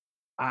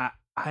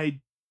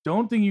 I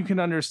don't think you can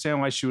understand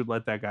why she would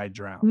let that guy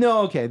drown.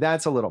 No, okay,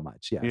 that's a little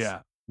much. Yes. Yeah,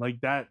 like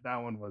that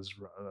one was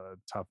a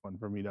tough one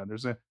for me to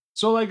understand.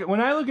 So like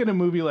when I look at a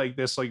movie like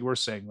this, like we're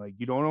saying, like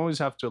you don't always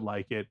have to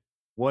like it.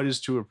 What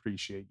is to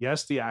appreciate?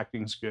 Yes, the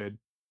acting's good.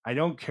 I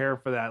don't care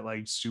for that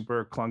like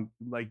super clunk,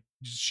 like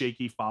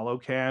shaky follow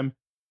cam.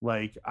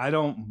 Like I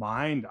don't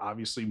mind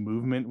obviously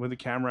movement with the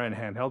camera and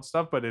handheld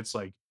stuff, but it's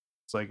like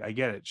I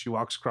get it. She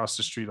walks across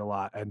the street a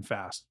lot and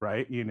fast,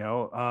 right? You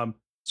know.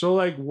 So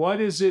like, what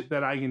is it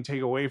that I can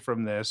take away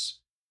from this?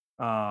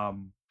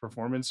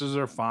 Performances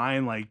are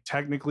fine. Like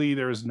technically,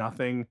 there's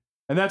nothing,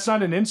 and that's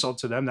not an insult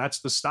to them. That's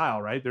the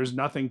style, right? There's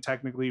nothing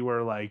technically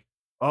where like,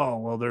 oh,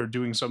 well, they're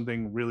doing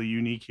something really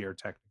unique here,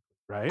 technically.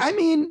 Right? I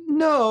mean,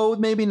 no,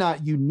 maybe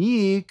not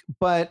unique,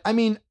 but I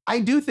mean, I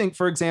do think,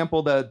 for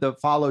example, the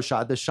follow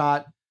shot, the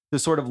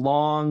sort of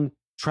long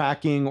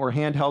tracking or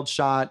handheld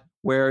shot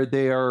where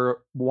they are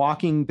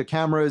walking, the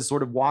camera is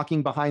sort of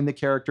walking behind the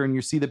character and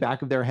you see the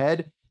back of their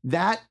head.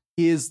 That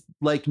is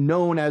like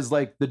known as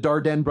like the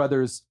Dardenne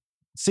brothers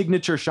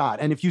signature shot.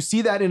 And if you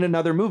see that in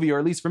another movie, or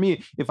at least for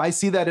me, if I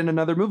see that in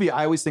another movie,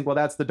 I always think, well,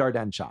 that's the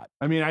Dardenne shot.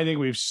 I mean, I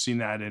think we've seen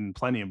that in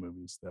plenty of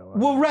movies though.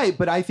 Well, right.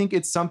 But I think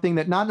it's something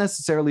that not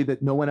necessarily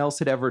that no one else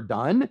had ever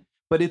done,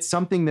 but it's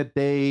something that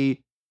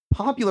they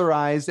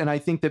popularized. And I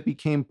think that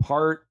became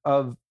part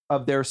of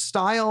their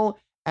style.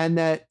 And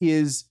that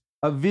is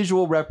a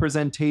visual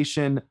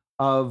representation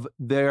of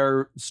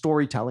their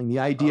storytelling. The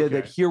idea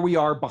that here we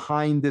are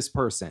behind this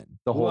person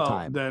the whole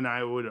time. Then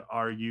I would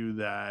argue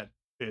that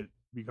it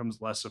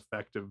becomes less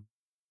effective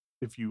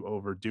if you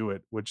overdo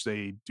it, which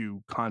they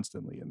do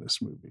constantly in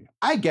this movie.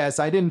 I guess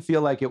I didn't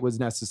feel like it was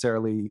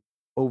necessarily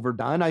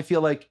overdone. I feel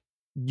like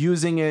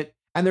using it,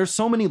 and there's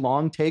so many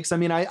long takes. I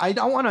mean, I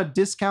don't want to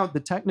discount the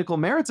technical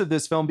merits of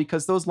this film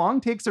because those long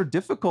takes are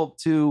difficult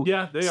to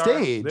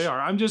stage. They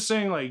are. I'm just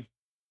saying, like,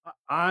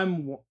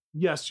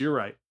 yes, you're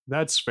right.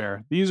 That's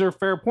fair. These are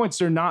fair points.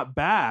 They're not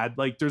bad.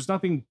 Like, there's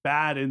nothing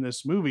bad in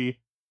this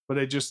movie, but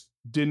it just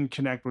didn't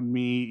connect with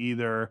me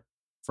either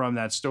from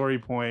that story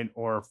point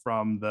or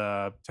from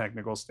the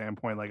technical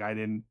standpoint. Like, I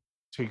didn't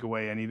take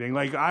away anything.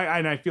 Like,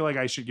 I feel like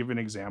I should give an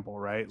example,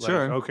 right? Like,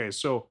 sure. Okay,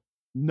 so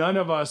none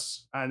of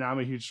us, and I'm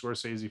a huge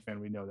Scorsese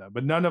fan, we know that,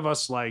 but none of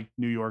us liked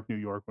New York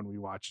when we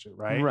watched it,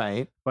 right?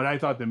 Right. But I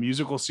thought the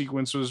musical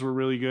sequences were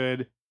really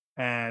good.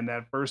 And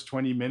that first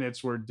 20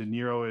 minutes where De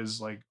Niro is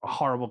like a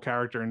horrible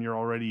character and you're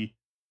already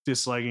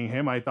disliking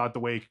him, I thought the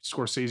way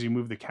Scorsese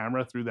moved the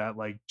camera through that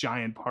like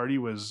giant party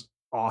was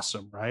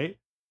awesome, right?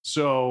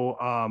 So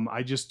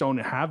I just don't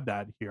have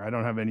that here. I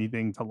don't have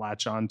anything to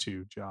latch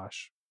onto,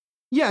 Josh.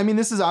 Yeah, I mean,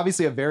 this is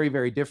obviously a very,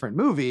 very different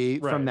movie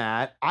from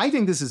that. I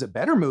think this is a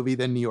better movie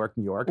than New York.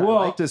 Well,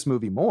 I like this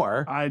movie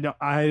more. I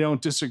don't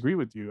disagree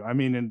with you. I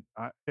mean, and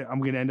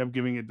I'm going to end up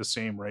giving it the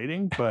same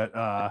rating, but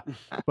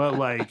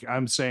like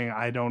I'm saying,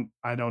 I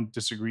don't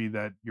disagree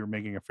that you're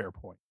making a fair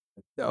point.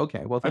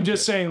 Okay, well, I'm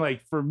just saying,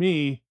 like for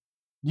me,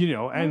 you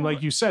know, and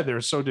like you said,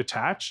 they're so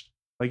detached.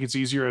 Like it's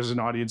easier as an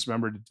audience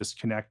member to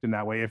disconnect in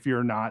that way if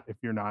you're not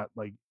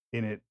like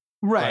in it.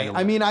 Right.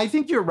 I mean, I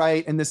think you're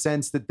right in the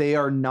sense that they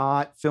are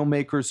not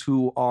filmmakers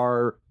who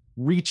are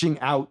reaching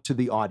out to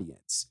the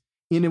audience.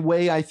 In a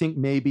way, I think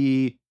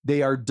maybe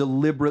they are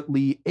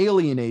deliberately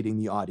alienating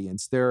the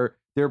audience. They're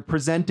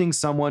presenting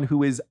someone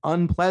who is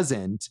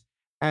unpleasant,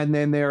 and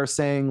then they're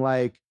saying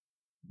like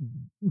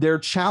they're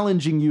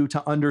challenging you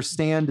to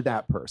understand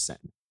that person.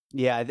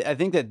 Yeah, I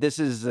think that this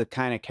is the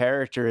kind of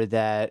character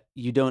that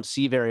you don't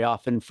see very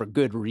often for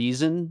good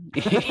reason.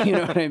 You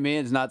know what I mean?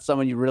 It's not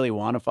someone you really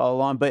want to follow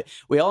along, but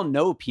we all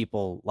know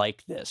people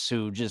like this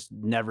who just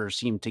never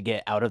seem to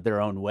get out of their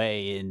own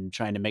way in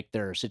trying to make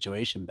their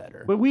situation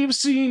better. But we've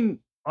seen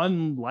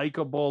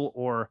unlikable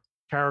or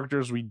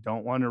characters we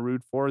don't want to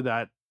root for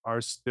that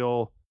are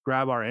still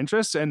grab our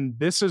interest. And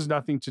this has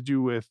nothing to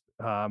do with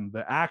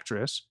the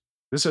actress.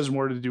 This has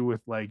more to do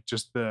with like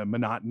just the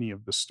monotony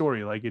of the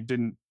story. Like it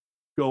didn't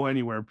go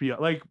anywhere.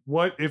 Like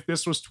what if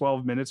this was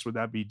 12 minutes? Would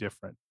that be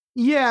different?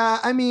 Yeah,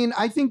 I mean,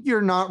 I think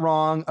you're not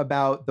wrong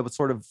about the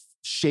sort of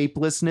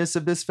shapelessness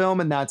of this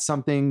film, and that's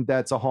something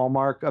that's a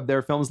hallmark of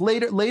their films.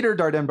 Later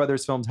Dardenne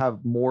Brothers films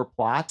have more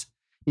plot,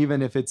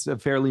 even if it's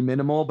fairly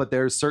minimal, but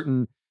there's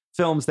certain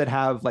films that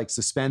have like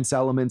suspense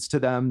elements to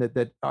them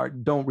that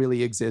don't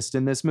really exist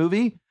in this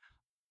movie.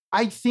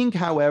 I think,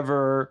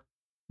 however,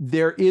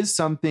 there is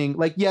something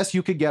like, yes,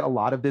 you could get a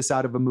lot of this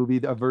out of a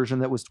movie, a version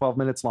that was 12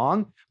 minutes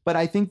long, but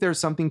I think there's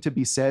something to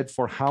be said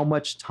for how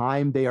much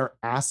time they are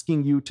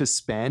asking you to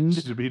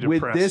spend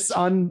with this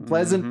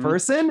unpleasant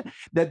person,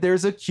 that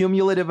there's a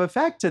cumulative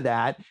effect to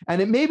that.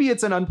 And maybe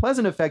it's an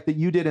unpleasant effect that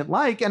you didn't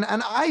like. And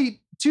I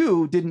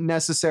too didn't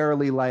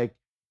necessarily like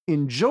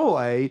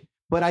enjoy,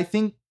 but I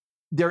think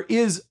there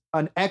is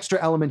an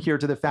extra element here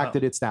to the fact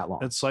that it's that long.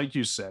 It's like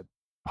you said,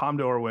 Palme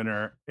d'Or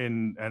winner,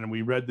 and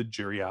we read the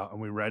jury out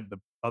and we read the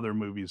other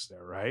movies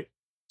there, right?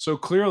 So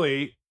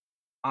clearly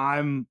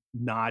I'm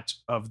not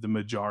of the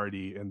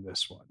majority in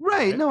this one.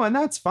 Right. No, and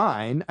that's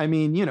fine. I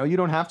mean, you know, you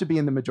don't have to be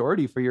in the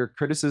majority for your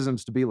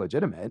criticisms to be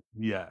legitimate.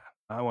 Yeah.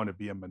 I want to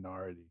be a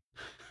minority.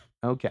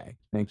 Okay.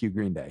 Thank you,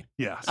 Green Day.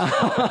 Yes.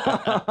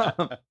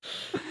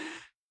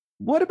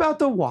 What about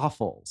the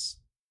waffles?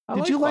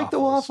 Did you like the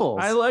waffles?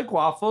 I like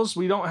waffles.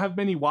 We don't have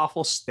many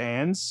waffle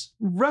stands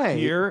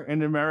here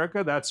in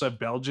America. That's a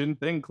Belgian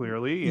thing,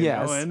 clearly. You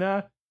know?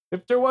 And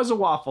if there was a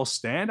waffle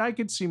stand, I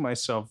could see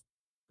myself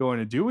going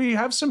to do. We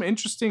have some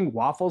interesting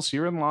waffles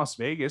here in Las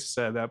Vegas.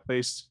 That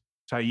place,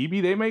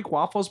 Taibbi, they make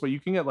waffles, but you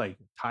can get like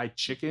Thai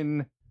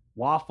chicken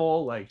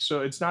waffle. Like,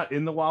 so it's not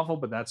in the waffle,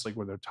 but that's like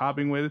where they're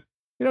topping with.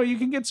 You know, you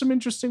can get some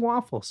interesting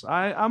waffles.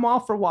 I'm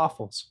all for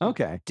waffles.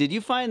 Okay. Did you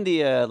find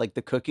the like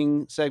the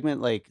cooking segment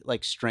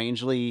like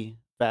strangely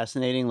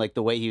fascinating? Like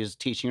the way he was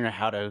teaching her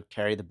how to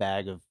carry the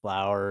bag of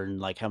flour and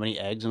like how many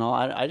eggs and all.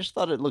 I just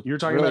thought it looked. You're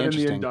talking really about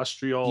in the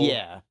industrial.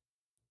 Yeah.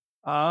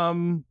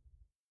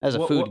 As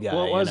a food guy,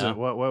 what was it?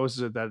 What was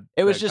it that?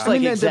 It was just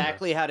like I mean,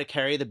 exactly how to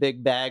carry the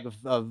big bag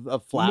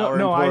of flour.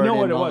 No, I know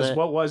what it was. That.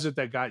 What was it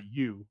that got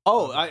you?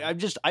 Oh, I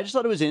just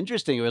thought it was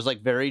interesting. It was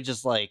like very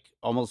just like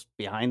almost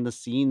behind the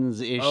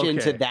scenes ish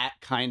into that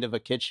kind of a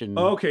kitchen.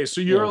 Okay,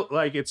 so you're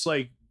like, it's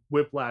like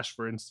Whiplash,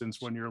 for instance,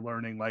 when you're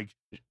learning like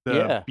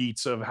the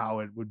beats of how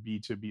it would be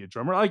to be a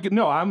drummer. Like,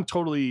 no,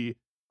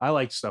 I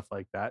like stuff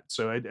like that.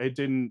 So it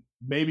didn't,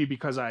 maybe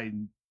because I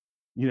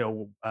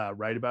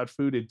write about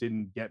food, it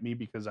didn't get me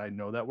because I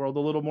know that world a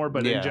little more,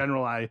 but in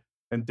general I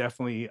am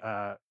definitely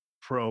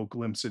pro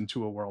glimpse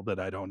into a world that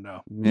I don't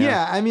know.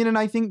 Yeah, I mean, and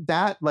I think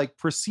that like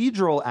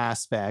procedural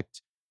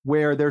aspect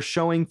where they're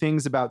showing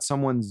things about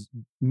someone's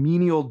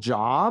menial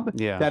job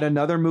that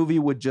another movie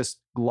would just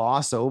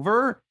gloss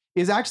over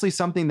is actually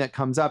something that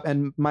comes up.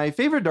 And my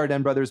favorite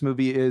Dardenne Brothers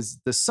movie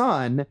is The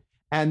Son,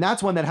 and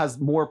that's one that has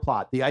more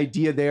plot. The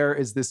idea there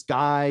is this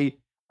guy,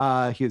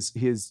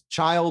 his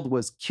child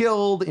was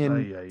killed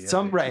in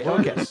some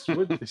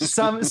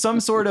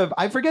sort of,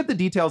 I forget the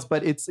details,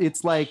 but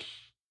it's like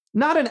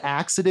not an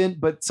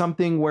accident, but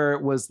something where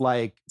it was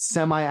like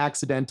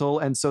semi-accidental.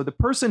 And so the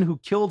person who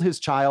killed his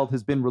child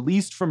has been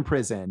released from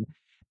prison,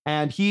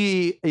 and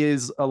he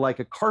is like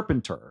a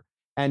carpenter,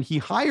 and he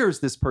hires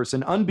this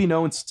person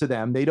unbeknownst to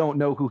them. They don't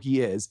know who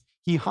he is.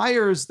 He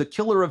hires the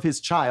killer of his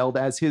child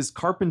as his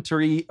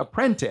carpentry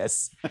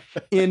apprentice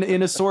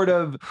in a sort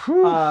of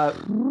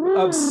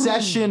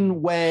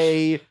obsession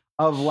way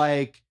of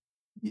like,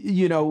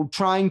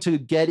 trying to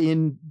get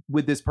in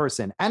with this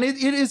person. And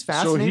it is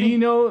fascinating. He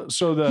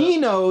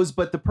knows,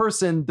 but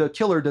the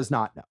killer does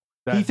not know.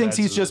 He thinks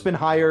he's just been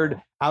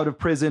hired out of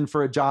prison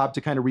for a job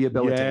to kind of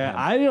rehabilitate him.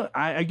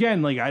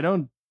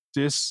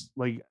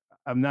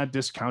 I'm not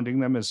discounting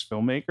them as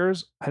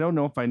filmmakers. I don't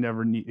know if I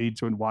never need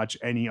to watch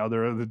any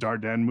other of the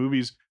Dardenne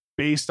movies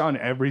based on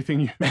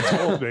everything you've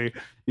told me.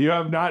 You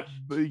have not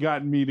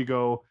gotten me to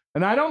go,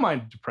 and I don't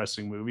mind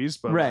depressing movies,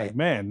 but like,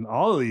 man,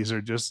 all of these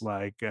are just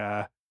like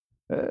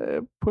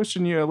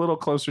pushing you a little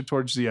closer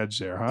towards the edge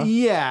there, huh?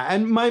 Yeah,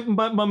 and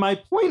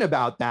my point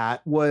about that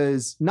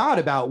was not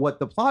about what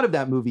the plot of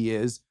that movie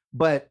is,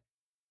 but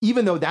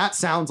even though that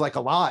sounds like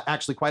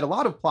actually quite a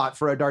lot of plot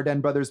for a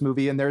Dardenne Brothers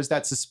movie, and there's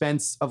that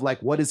suspense of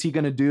like, what is he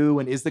going to do?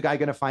 And is the guy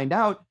going to find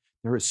out?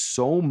 There is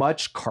so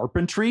much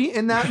carpentry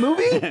in that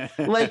movie.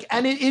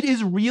 And it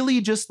is really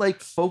just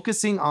like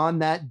focusing on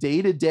that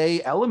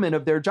day-to-day element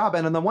of their job.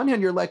 And on the one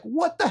hand, you're like,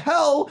 what the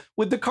hell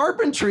with the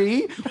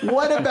carpentry?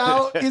 What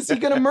about, is he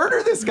going to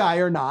murder this guy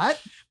or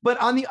not? But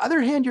on the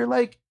other hand, you're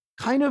like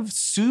kind of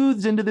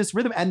soothed into this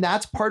rhythm. And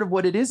that's part of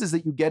what it is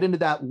that you get into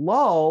that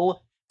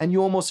lull and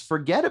you almost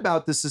forget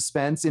about the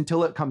suspense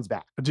until it comes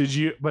back.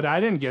 But I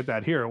didn't get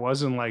that here. It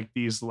wasn't like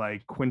these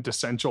like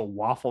quintessential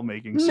waffle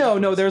making.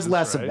 No, there's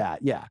less of that.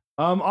 Yeah.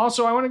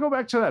 Also, I want to go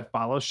back to that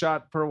follow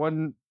shot for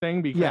one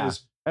thing,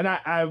 because, and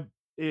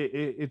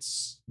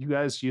it's you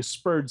guys, you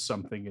spurred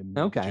something in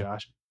me,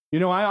 Josh.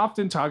 I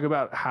often talk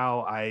about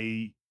how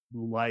I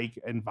like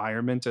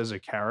environment as a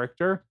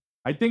character.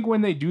 I think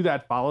when they do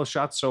that follow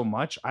shot so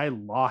much, I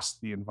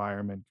lost the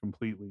environment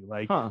completely.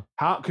 Like Huh.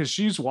 how, because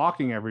she's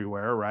walking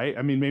everywhere, right?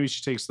 I mean, maybe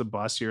she takes the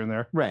bus here and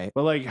there, Right.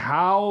 but like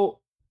how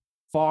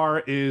far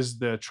is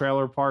the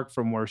trailer park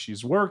from where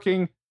she's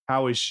working?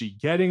 How is she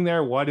getting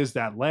there? What is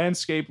that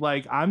landscape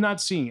like? I'm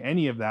not seeing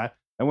any of that.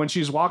 And when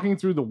she's walking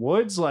through the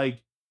woods,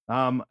 like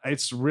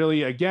it's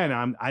really,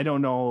 again, I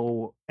don't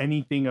know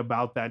anything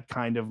about that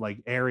kind of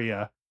like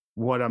area,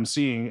 what I'm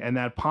seeing. And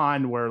that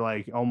pond where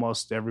like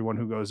almost everyone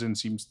who goes in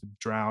seems to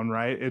drown,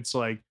 right? It's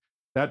like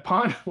that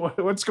pond,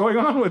 what's going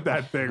on with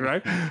that thing,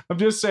 right? I'm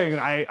just saying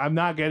I'm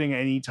not getting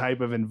any type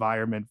of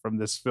environment from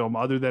this film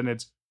other than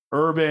it's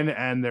urban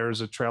and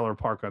there's a trailer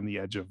park on the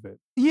edge of it.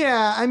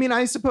 Yeah, I mean,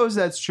 I suppose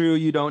that's true.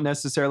 You don't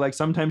necessarily, like,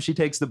 sometimes she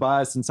takes the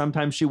bus and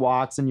sometimes she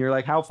walks and you're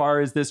like, how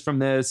far is this from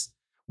this?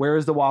 Where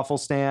is the waffle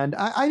stand?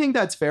 I think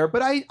that's fair,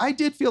 but I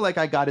did feel like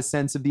I got a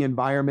sense of the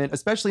environment,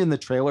 especially in the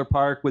trailer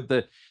park with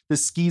the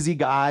skeezy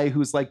guy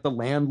who's like the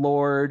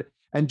landlord,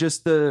 and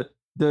just the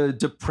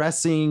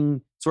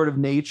depressing sort of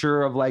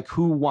nature of like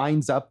who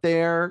winds up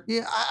there.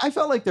 Yeah, I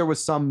felt like there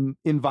was some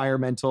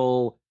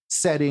environmental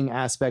setting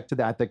aspect to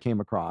that came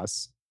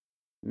across.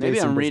 Maybe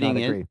Jason I'm does reading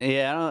not it. agree.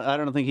 Yeah, I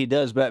don't think he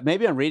does, but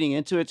maybe I'm reading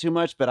into it too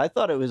much. But I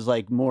thought it was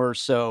like more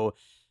so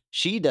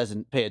she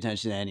doesn't pay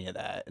attention to any of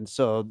that, and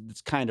so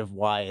it's kind of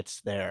why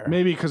it's there.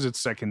 Maybe because it's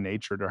second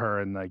nature to her,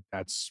 and like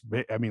that's,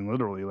 I mean,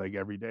 literally like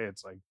every day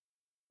it's like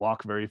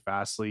walk very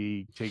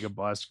fastly, take a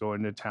bus, go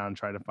into town,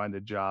 try to find a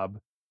job,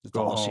 That's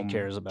go all home, she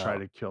cares about. try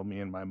to kill me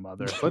and my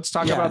mother. Let's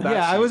talk Yeah, about that.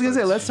 yeah, I was gonna say,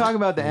 sequence. let's talk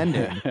about the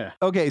ending.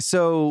 Okay,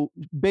 so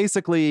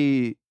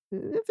basically,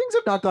 things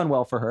have not gone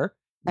well for her.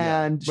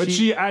 Yeah. And But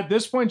she at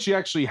this point she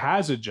actually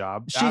has a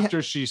job She-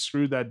 after she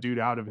screwed that dude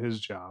out of his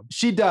job.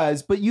 she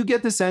does, but you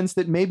get the sense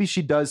that maybe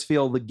she does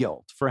feel the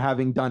guilt for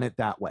having done it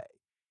that way.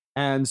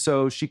 And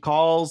so she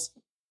calls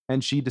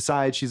and she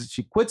decides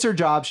she quits her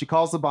job. She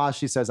calls the boss.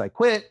 She says, I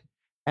quit.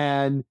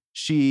 And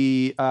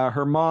she,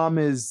 her mom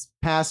is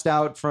passed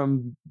out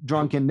from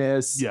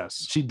drunkenness.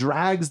 Yes. She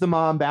drags the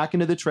mom back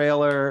into the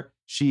trailer.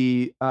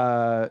 She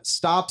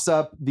stops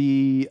up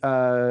the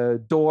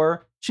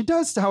door. She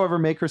does, however,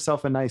 make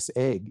herself a nice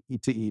egg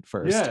to eat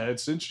first. Yeah,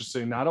 it's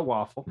interesting. Not a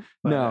waffle.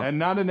 No. And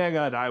not an egg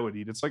that I would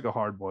eat. It's like a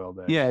hard boiled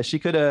egg. Yeah, she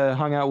could have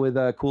hung out with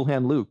Cool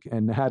Hand Luke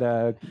and had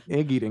a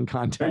egg eating Are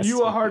contest.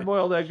 you a hard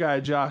boiled egg guy,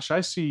 Josh? I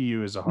see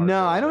you as a hard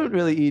No, I don't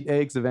really eat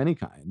eggs of any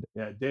kind.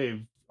 Yeah,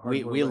 Dave. we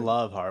hard-boiled egg.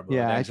 love hard-boiled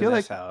Yeah, I eggs feel in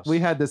like this house. we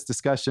had this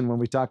discussion when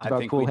we talked I about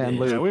think Cool we Hand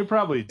did. Yeah, Luke. we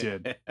probably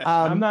did.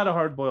 I'm not a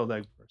hard boiled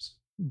egg person.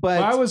 But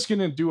If I was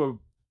gonna do a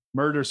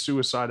murder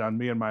suicide on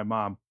me and my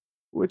mom,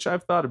 which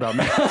I've thought about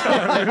many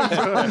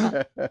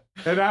times,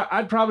 and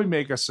I'd probably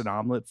make us an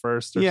omelet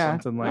first or Yeah,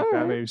 something like all that,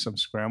 right. maybe some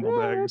scrambled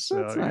Yeah, eggs.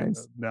 that's you know,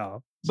 nice.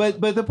 no, but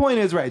the point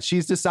is, right,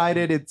 she's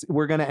decided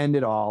we're going to end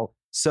it all.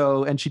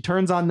 So, and she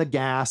turns on the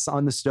gas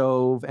on the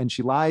stove and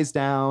she lies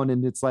down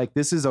and it's like,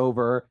 this is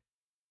over.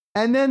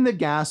 And then the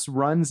gas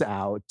runs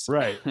out.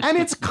 right. And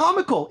it's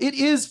comical. It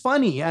is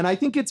funny. And I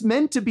think it's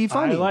meant to be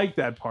funny. I like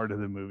that part of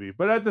the movie,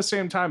 but at the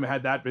same time,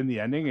 had that been the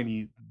ending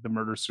and the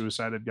murder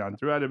suicide had gone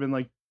through, I'd have been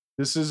like,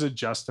 this is a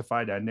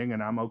justified ending,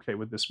 and I'm okay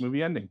with this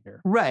movie ending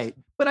here. Right.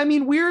 But I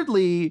mean,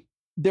 weirdly,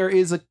 there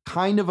is a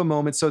kind of a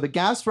moment. So the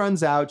gas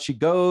runs out. She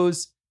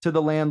goes to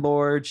the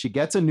landlord. She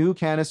gets a new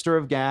canister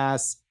of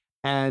gas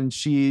and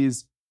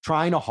she's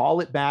trying to haul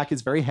it back.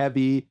 It's very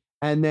heavy.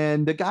 And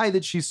then the guy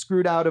that she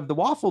screwed out of the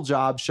waffle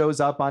job shows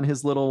up on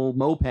his little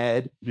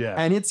moped. Yeah.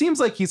 And it seems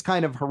like he's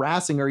kind of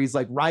harassing her. He's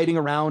like riding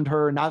around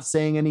her, not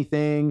saying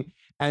anything,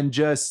 and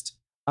just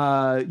He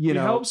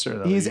helps her,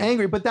 though. he's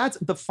angry. But that's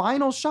the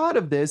final shot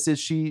of this is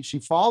she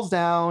falls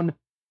down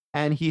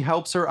and he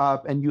helps her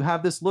up, and you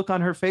have this look on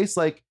her face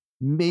like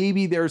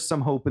maybe there's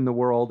some hope in the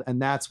world,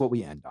 and that's what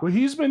we end on. Well,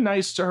 he's been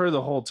nice to her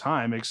the whole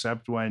time,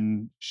 except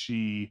when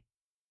she,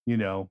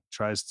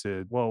 tries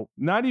to,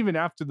 not even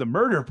after the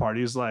murder part.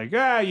 He's like,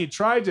 you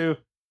tried to,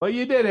 but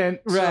you didn't.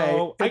 Right.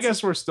 So I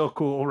guess we're still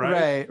cool,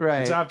 right?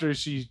 Right. It's after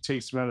she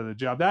takes him out of the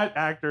job. That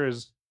actor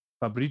is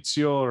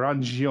Fabrizio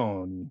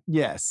Rangioni.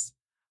 Yes.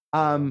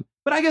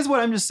 But I guess what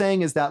I'm just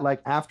saying is that,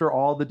 like, after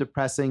all the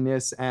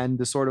depressingness and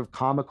the sort of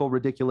comical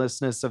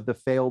ridiculousness of the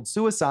failed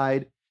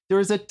suicide, there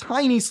is a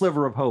tiny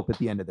sliver of hope at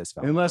the end of this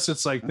film. Unless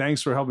it's like,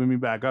 thanks for helping me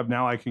back up.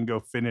 Now I can go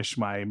finish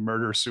my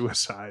murder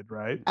suicide,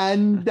 right?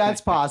 And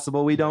that's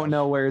possible. We don't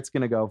know where it's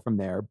going to go from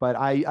there. But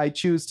I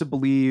choose to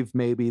believe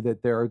maybe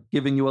that they're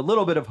giving you a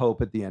little bit of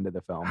hope at the end of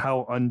the film.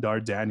 How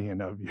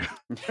undardanian of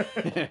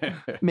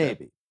you.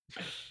 Maybe.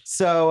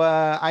 So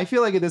I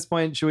feel like at this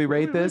point, should we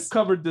rate We've this?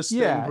 covered this thing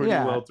Yeah, pretty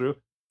yeah. well through.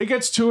 It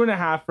gets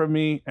 2.5 from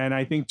me, and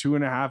I think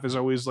 2.5 is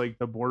always like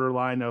the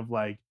borderline of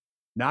like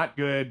not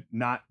good,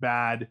 not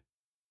bad.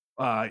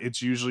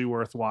 It's usually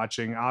worth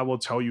watching. I will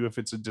tell you if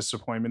it's a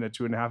disappointment at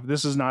 2.5.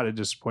 This is not a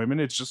disappointment.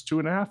 It's just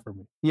 2.5 for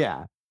me.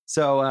 Yeah.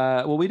 So,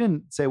 well, we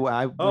didn't say we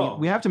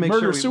have to make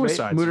Murder sure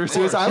suicides, Murder of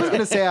course. suicide. I was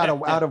going to say out of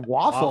Waffles?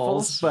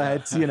 waffles,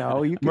 but you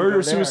can Murder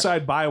go there.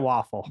 suicide by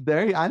waffle.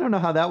 There, I don't know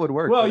how that would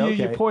work. Well, but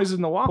you okay.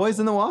 poison the waffle.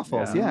 Poison the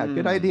waffles. Yeah,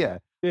 good Mm.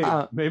 idea. Hey,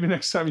 maybe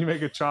next time you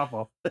make a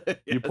chapo,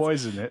 you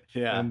poison it,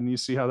 and you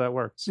see how that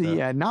works.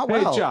 Yeah, not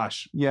hey, well.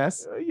 Josh.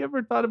 Yes. You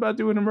ever thought about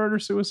doing a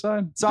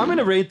murder-suicide? So I'm going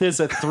to rate this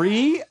a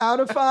 3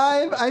 out of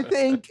 5, I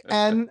think.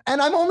 And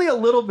I'm only a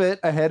little bit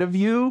ahead of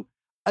you.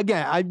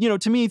 Again,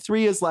 to me,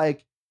 3 is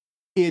like,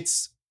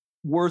 it's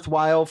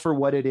worthwhile for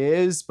what it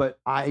is, but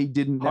I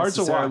didn't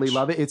necessarily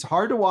love it. It's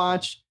hard to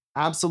watch.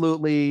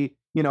 Absolutely.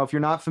 If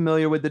you're not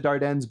familiar with the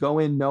Dardennes, go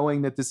in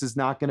knowing that this is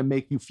not going to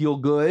make you feel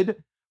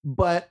good,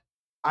 but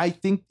I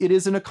think it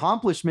is an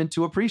accomplishment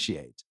to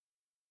appreciate.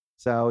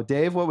 So,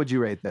 Dave, what would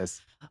you rate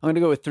this? I'm going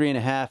to go with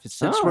 3.5.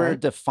 Since we're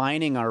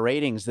defining our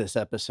ratings this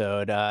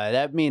episode,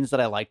 that means that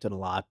I liked it a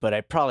lot, but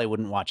I probably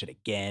wouldn't watch it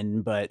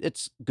again, but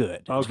it's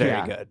good. It's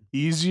very good.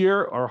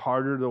 Easier or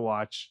harder to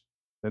watch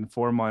than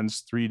 4 months,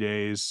 3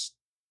 days,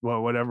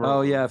 well, whatever.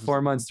 Oh, yeah.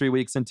 4 months, 3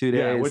 weeks, and 2 days.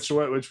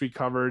 Yeah, which we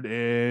covered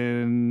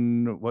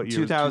in what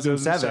year?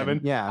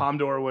 2007. Yeah. Palme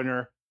d'Or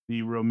winner,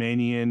 the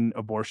Romanian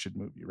abortion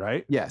movie,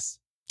 right? Yes.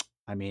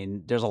 I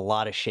mean, there's a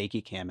lot of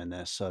shaky cam in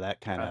this, so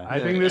that kind of... I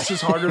think this is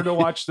harder to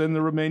watch than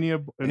the Romania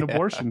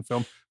abortion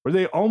film, where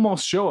they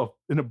almost show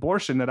an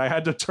abortion that I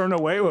had to turn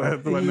away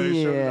with when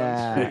they showed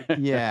that.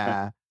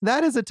 Yeah.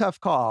 That is a tough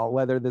call,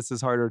 whether this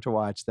is harder to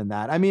watch than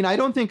that. I mean, I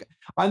don't think...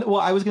 I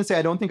was going to say,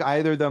 I don't think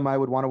either of them I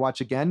would want to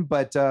watch again,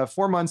 but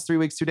 4 months, 3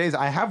 weeks, 2 days,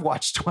 I have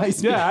watched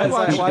twice. Yeah, I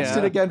watched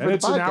it again for the podcast.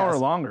 It's an hour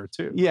longer,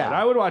 too. Yeah. But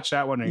I would watch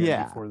that one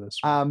again before this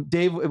one.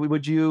 Dave,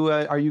 would you...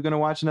 are you going to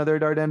watch another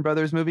Dardenne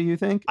Brothers movie, you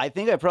think? I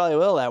think I probably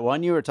will. That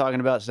one you were talking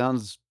about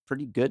sounds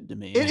pretty good to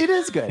me. It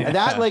is good.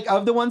 That, like,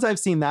 of the ones I've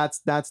seen,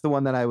 that's the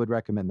one that I would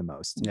recommend the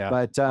most. Yeah.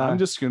 But I'm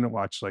just gonna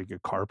watch like a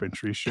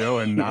carpentry show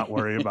and not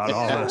worry about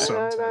all this.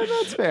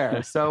 That's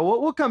fair. So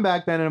we'll come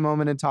back then in a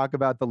moment and talk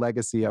about the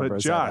legacy of Rosetta.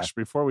 Josh,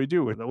 before we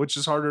do, which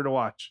is harder to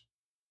watch,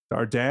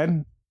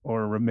 Dardenne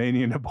or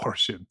Romanian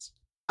abortions?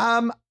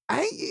 I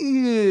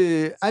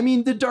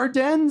mean, the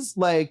Dardennes,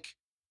 like,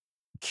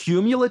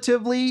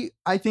 cumulatively,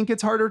 I think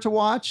it's harder to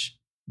watch,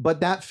 but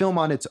that film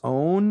on its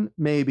own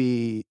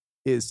maybe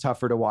is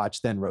tougher to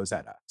watch than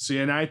Rosetta. See,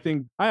 and I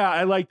think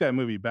I like that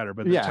movie better,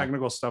 but the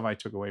technical stuff I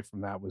took away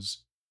from that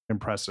was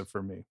impressive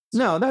for me.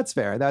 No, that's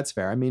fair. That's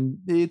fair. I mean,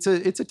 it's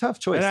a tough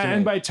choice.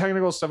 And by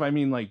technical stuff, I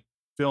mean like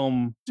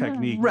film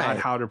technique, not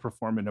how to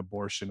perform an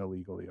abortion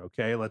illegally.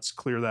 Okay, let's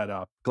clear that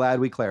up. Glad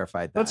we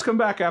clarified that. Let's come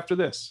back after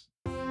this.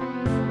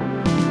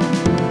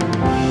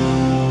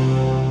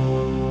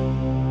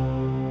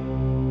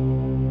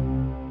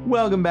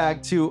 Welcome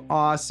back to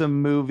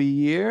Awesome Movie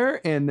Year.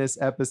 In this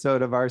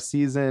episode of our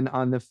season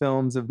on the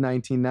films of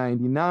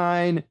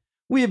 1999,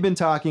 we have been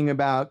talking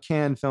about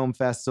Cannes Film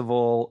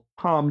Festival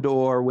Palme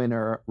d'Or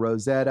winner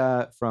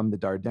Rosetta from the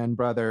Dardenne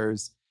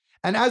brothers.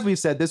 And as we've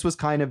said, this was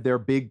kind of their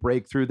big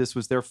breakthrough. This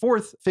was their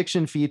fourth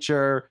fiction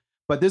feature,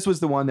 but this was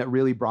the one that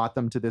really brought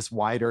them to this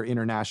wider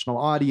international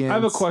audience. I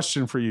have a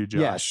question for you,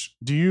 Josh. Yes.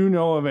 Do you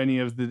know of any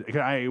of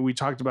we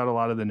talked about a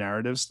lot of the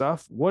narrative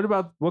stuff. What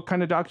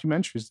kind of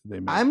documentaries did they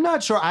make? I'm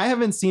not sure. I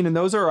haven't seen, and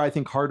those are, I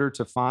think, harder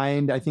to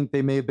find. I think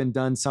they may have been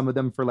done, some of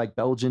them for like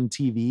Belgian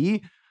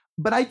TV,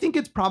 but I think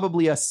it's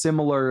probably a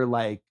similar,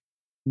 like,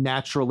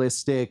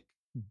 naturalistic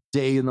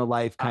day in the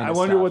life kind of stuff. I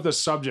wonder what the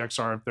subjects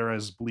are, if they're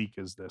as bleak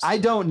as this. I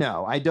don't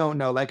know.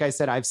 Like I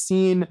said, I've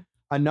seen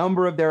a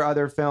number of their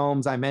other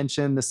films. I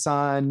mentioned The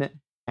Son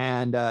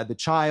and The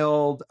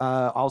Child.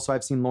 Also,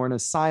 I've seen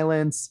Lorna's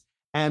Silence.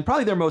 And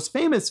probably their most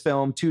famous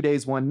film, 2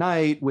 Days, 1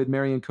 Night, with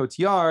Marion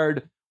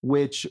Cotillard,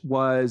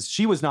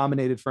 she was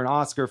nominated for an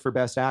Oscar for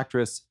Best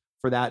Actress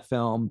for that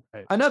film.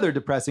 Right. Another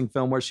depressing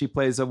film where she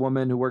plays a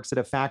woman who works at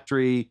a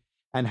factory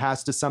and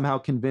has to somehow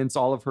convince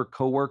all of her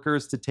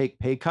coworkers to take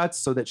pay cuts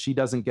so that she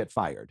doesn't get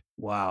fired.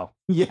 Wow.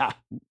 Yeah.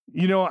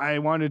 I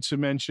wanted to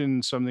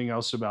mention something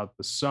else about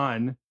The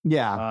Son.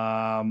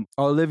 Yeah.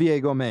 Olivier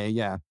Gourmet,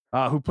 yeah.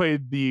 Who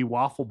played the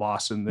waffle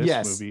boss in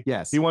this movie.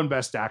 Yes. He won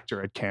Best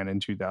Actor at Cannes in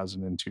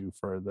 2002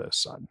 for The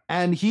Son.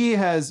 And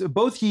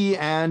both he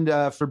and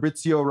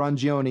Fabrizio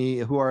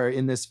Rangioni, who are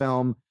in this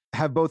film,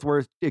 have both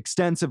worked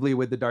extensively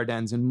with the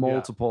Dardennes in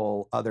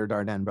multiple other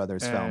Dardenne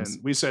brothers films.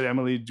 We said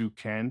Emily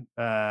Duquesne,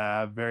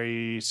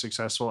 very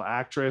successful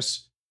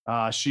actress.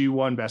 She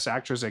won Best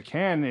Actress at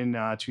Cannes in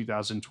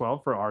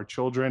 2012 for Our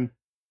Children.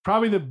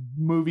 Probably the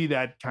movie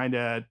that kind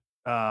of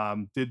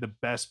did the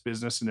best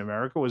business in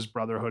America was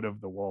Brotherhood of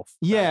the Wolf.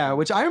 Yeah,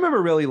 which I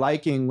remember really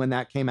liking when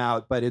that came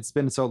out, but it's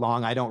been so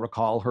long I don't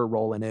recall her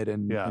role in it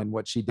and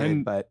what she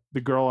did. But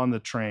The Girl on the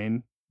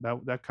Train,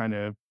 that kind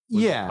of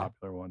was a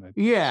popular one. I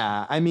think.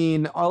 Yeah, I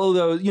mean,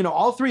 although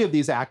all three of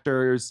these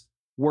actors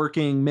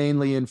working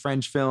mainly in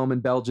French film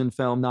and Belgian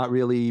film, not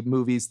really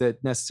movies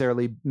that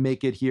necessarily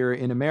make it here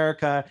in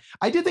America.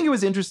 I did think it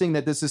was interesting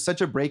that this is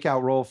such a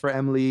breakout role for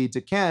Emily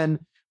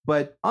Duquesne,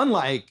 but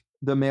unlike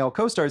the male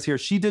co-stars here,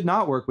 she did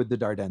not work with the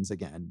Dardennes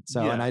again.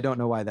 So, Yeah. and I don't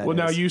know why that Well, is.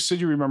 now you said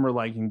you remember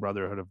liking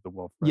Brotherhood of the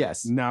Wolf. Right?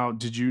 Yes. Now,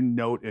 did you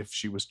note if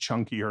she was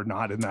chunky or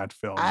not in that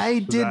film? I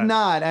did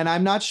not, and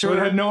I'm not sure. So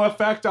it had no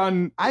effect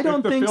on. I don't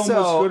if the think film so.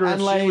 Was good or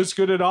And if like, she was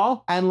good at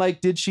all. And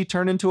like, did she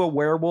turn into a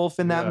werewolf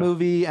in that Yeah.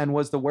 movie? And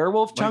was the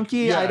werewolf chunky?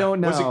 Yeah. I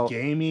don't know. Was it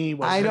gamey?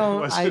 Was I it-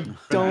 don't. was I it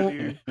don't.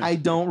 fatty? I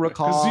don't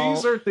recall.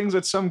 Because these are things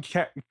that some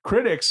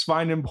critics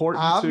find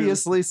important.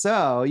 Obviously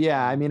so.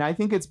 Yeah. I mean, I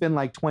think it's been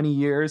like 20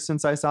 years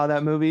since I saw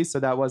that movie, so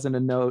that wasn't a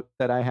note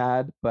that I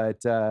had.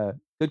 But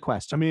good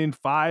question. I mean,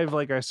 5,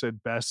 like I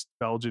said, best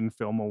Belgian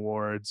film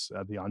awards.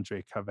 The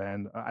Andre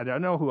Cavans. I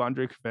don't know who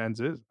Andre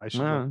Cavans is. I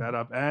should look that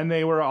up. And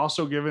they were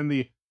also given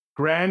the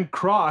Grand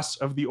Cross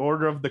of the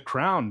Order of the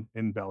Crown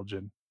in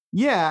Belgium.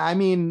 Yeah. I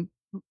mean,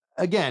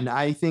 again,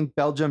 I think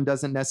Belgium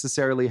doesn't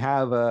necessarily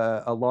have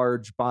a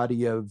large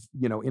body of,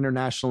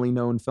 internationally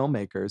known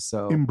filmmakers.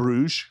 So In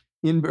Bruges.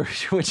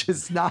 which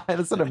is not,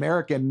 it's an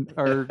American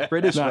or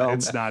British film.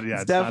 It's not. Yeah,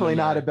 it's definitely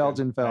not a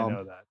Belgian film. I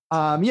know that.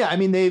 Yeah, I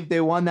mean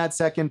they won that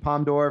second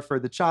Palme d'Or for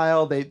The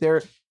Child.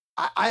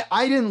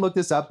 I didn't look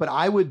this up, but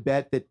I would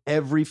bet that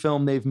every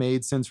film they've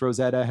made since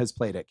Rosetta has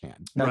played at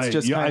Cannes. That's Right.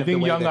 just kind I of think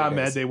the way Young that it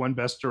Ahmed is. they won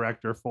Best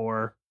Director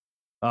for.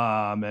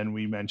 And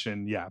we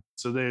mentioned,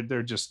 so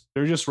they're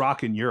just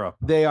rocking Europe.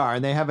 They are,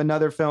 and they have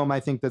another film I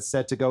think that's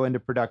set to go into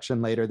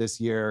production later this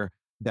year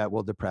that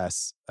will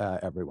depress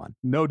everyone.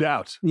 No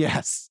doubt.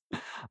 Yes.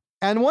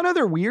 And one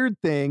other weird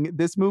thing,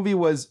 this movie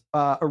was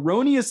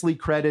erroneously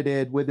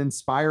credited with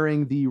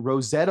inspiring the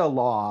Rosetta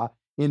Law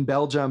in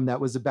Belgium that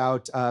was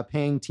about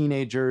paying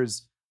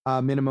teenagers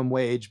minimum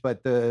wage,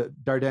 but the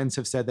Dardennes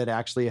have said that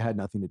actually it had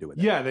nothing to do with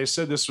it. Yeah, they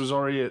said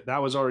that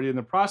was already in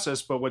the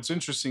process. But what's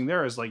interesting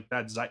there is like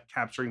that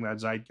capturing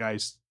that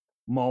zeitgeist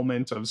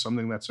moment of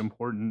something that's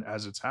important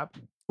as it's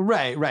happening.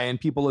 Right. And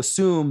people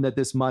assume that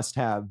this must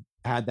have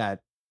had that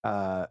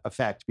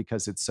effect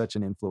because it's such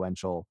an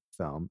influential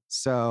film.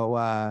 So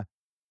our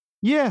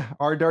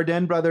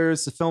Dardenne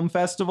Brothers Film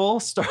Festival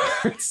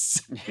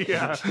starts.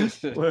 Yeah.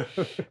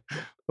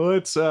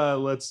 Let's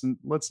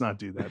not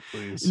do that,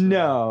 please.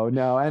 No.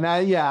 And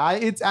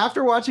it's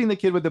after watching The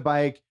Kid with the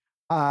Bike,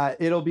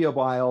 it'll be a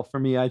while for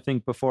me, I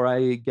think, before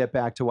I get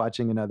back to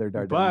watching another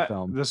Dardenne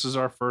film. This is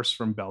our first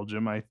from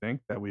Belgium, I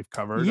think, that we've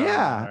covered.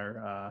 Yeah.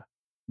 Our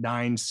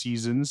 9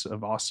 seasons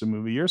of Awesome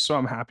Movie Year. So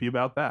I'm happy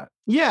about that.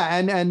 Yeah.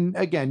 And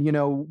again,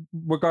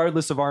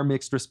 regardless of our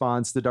mixed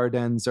response, the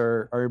Dardennes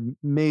are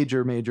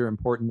major, major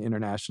important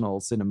international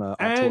cinema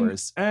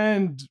auteurs.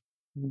 And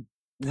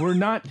we're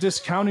not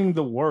discounting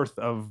the worth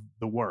of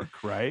the work,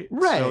 right?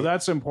 Right. So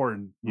that's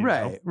important. you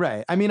know?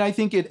 Right. I mean, I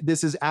think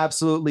this is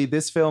absolutely,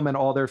 this film and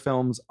all their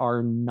films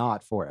are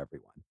not for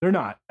everyone. They're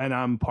not. And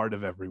I'm part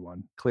of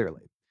everyone.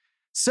 Clearly.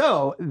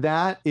 So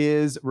that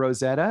is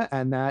Rosetta,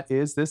 and that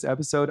is this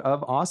episode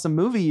of Awesome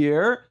Movie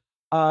Year.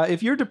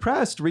 If you're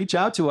depressed, reach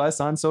out to us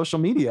on social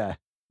media.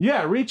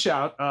 Yeah, reach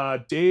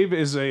out. Dave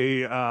is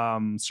a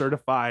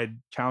certified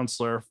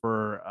counselor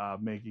for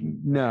making.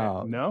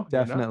 No,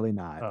 definitely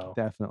not. not. Oh.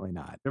 Definitely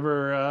not.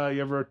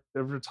 You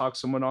ever talk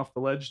someone off the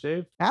ledge,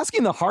 Dave?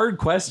 Asking the hard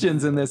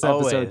questions in this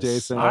episode, Always.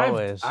 Jason.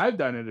 Always. I've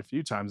done it a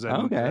few times. And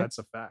Okay. that's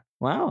a fact.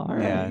 Wow. All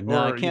right. Yeah. No,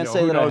 I Or, can't say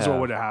who that I knows what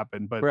have. would have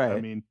happened. But Right.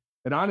 I mean,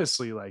 and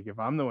honestly, like if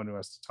I'm the one who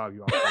has to talk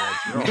you off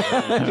the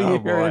ledge, you're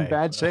all You're in boy.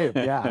 bad shape.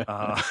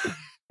 Yeah.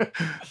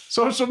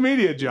 Social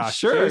media, Josh.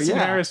 Sure, Jason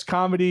yeah. Harris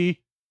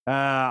Comedy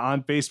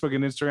on Facebook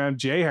and Instagram.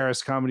 Jay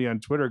Harris Comedy on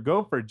Twitter.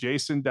 Go for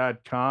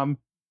jason.com.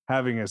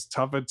 Having as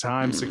tough a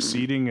time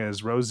succeeding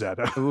as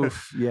Rosetta.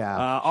 Oof. Yeah.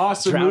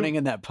 Awesome. Drowning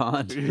in that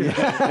pond.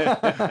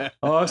 Yeah.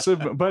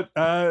 Awesome. But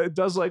it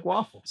does like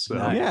waffles. So.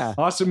 Nice. Yeah.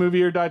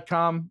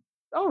 AwesomeMovieYear.com.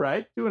 All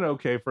right. Doing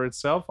okay for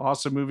itself.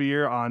 Awesome Movie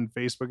Year on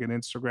Facebook and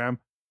Instagram.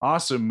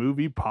 Awesome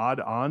Movie Pod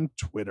on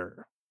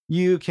Twitter.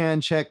 You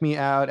can check me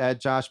out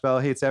at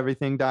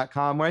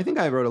joshbellhateseverything.com, where I think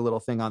I wrote a little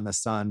thing on the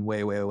Sun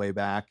way, way, way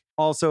back.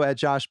 Also at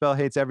Josh Bell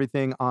Hates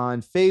Everything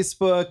on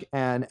Facebook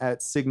and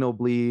at Signal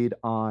Bleed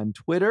on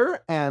Twitter.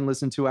 And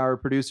listen to our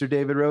producer,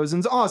 David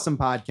Rosen's awesome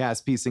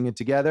podcast, Piecing It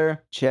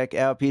Together. Check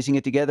out Piecing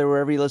It Together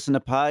wherever you listen to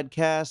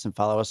podcasts, and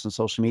follow us on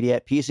social media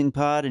at Piecing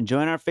Pod, and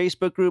join our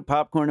Facebook group,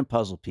 Popcorn and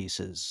Puzzle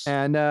Pieces.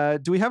 And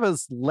do we have a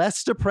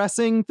less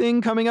depressing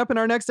thing coming up in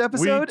our next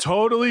episode? We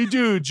totally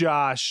do,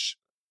 Josh.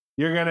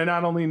 You're going to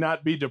not only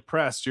not be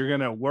depressed, you're going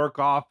to work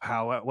off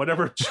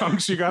whatever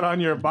chunks you got on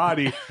your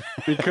body,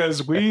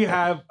 because we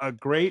have a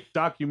great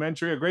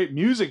documentary, a great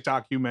music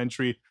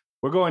documentary.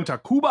 We're going to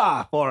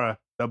Cuba for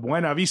the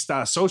Buena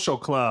Vista Social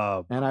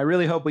Club. And I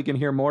really hope we can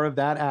hear more of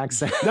that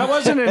accent. That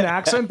wasn't an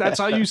accent. That's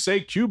how you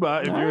say Cuba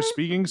if All you're right.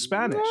 speaking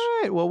Spanish.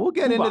 All right. Well, we'll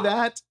get Cuba. into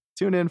that.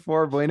 Tune in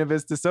for Buena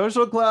Vista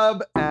Social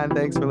Club. And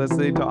thanks for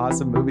listening to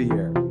Awesome Movie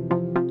Year.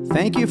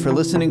 Thank you for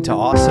listening to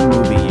Awesome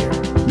Movie Year.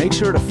 Make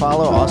sure to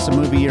follow Awesome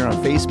Movie Year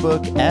on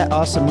Facebook, at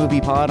Awesome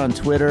Movie Pod on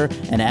Twitter,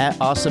 and at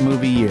Awesome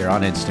Movie Year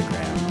on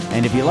Instagram.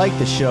 And if you like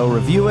the show,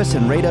 review us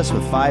and rate us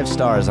with 5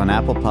 stars on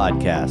Apple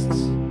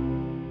Podcasts.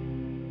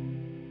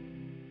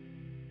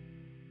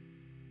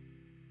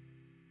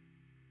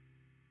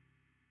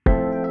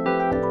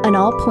 an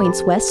All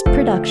Points West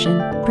production,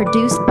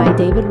 produced by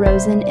David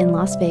Rosen in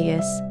Las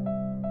Vegas.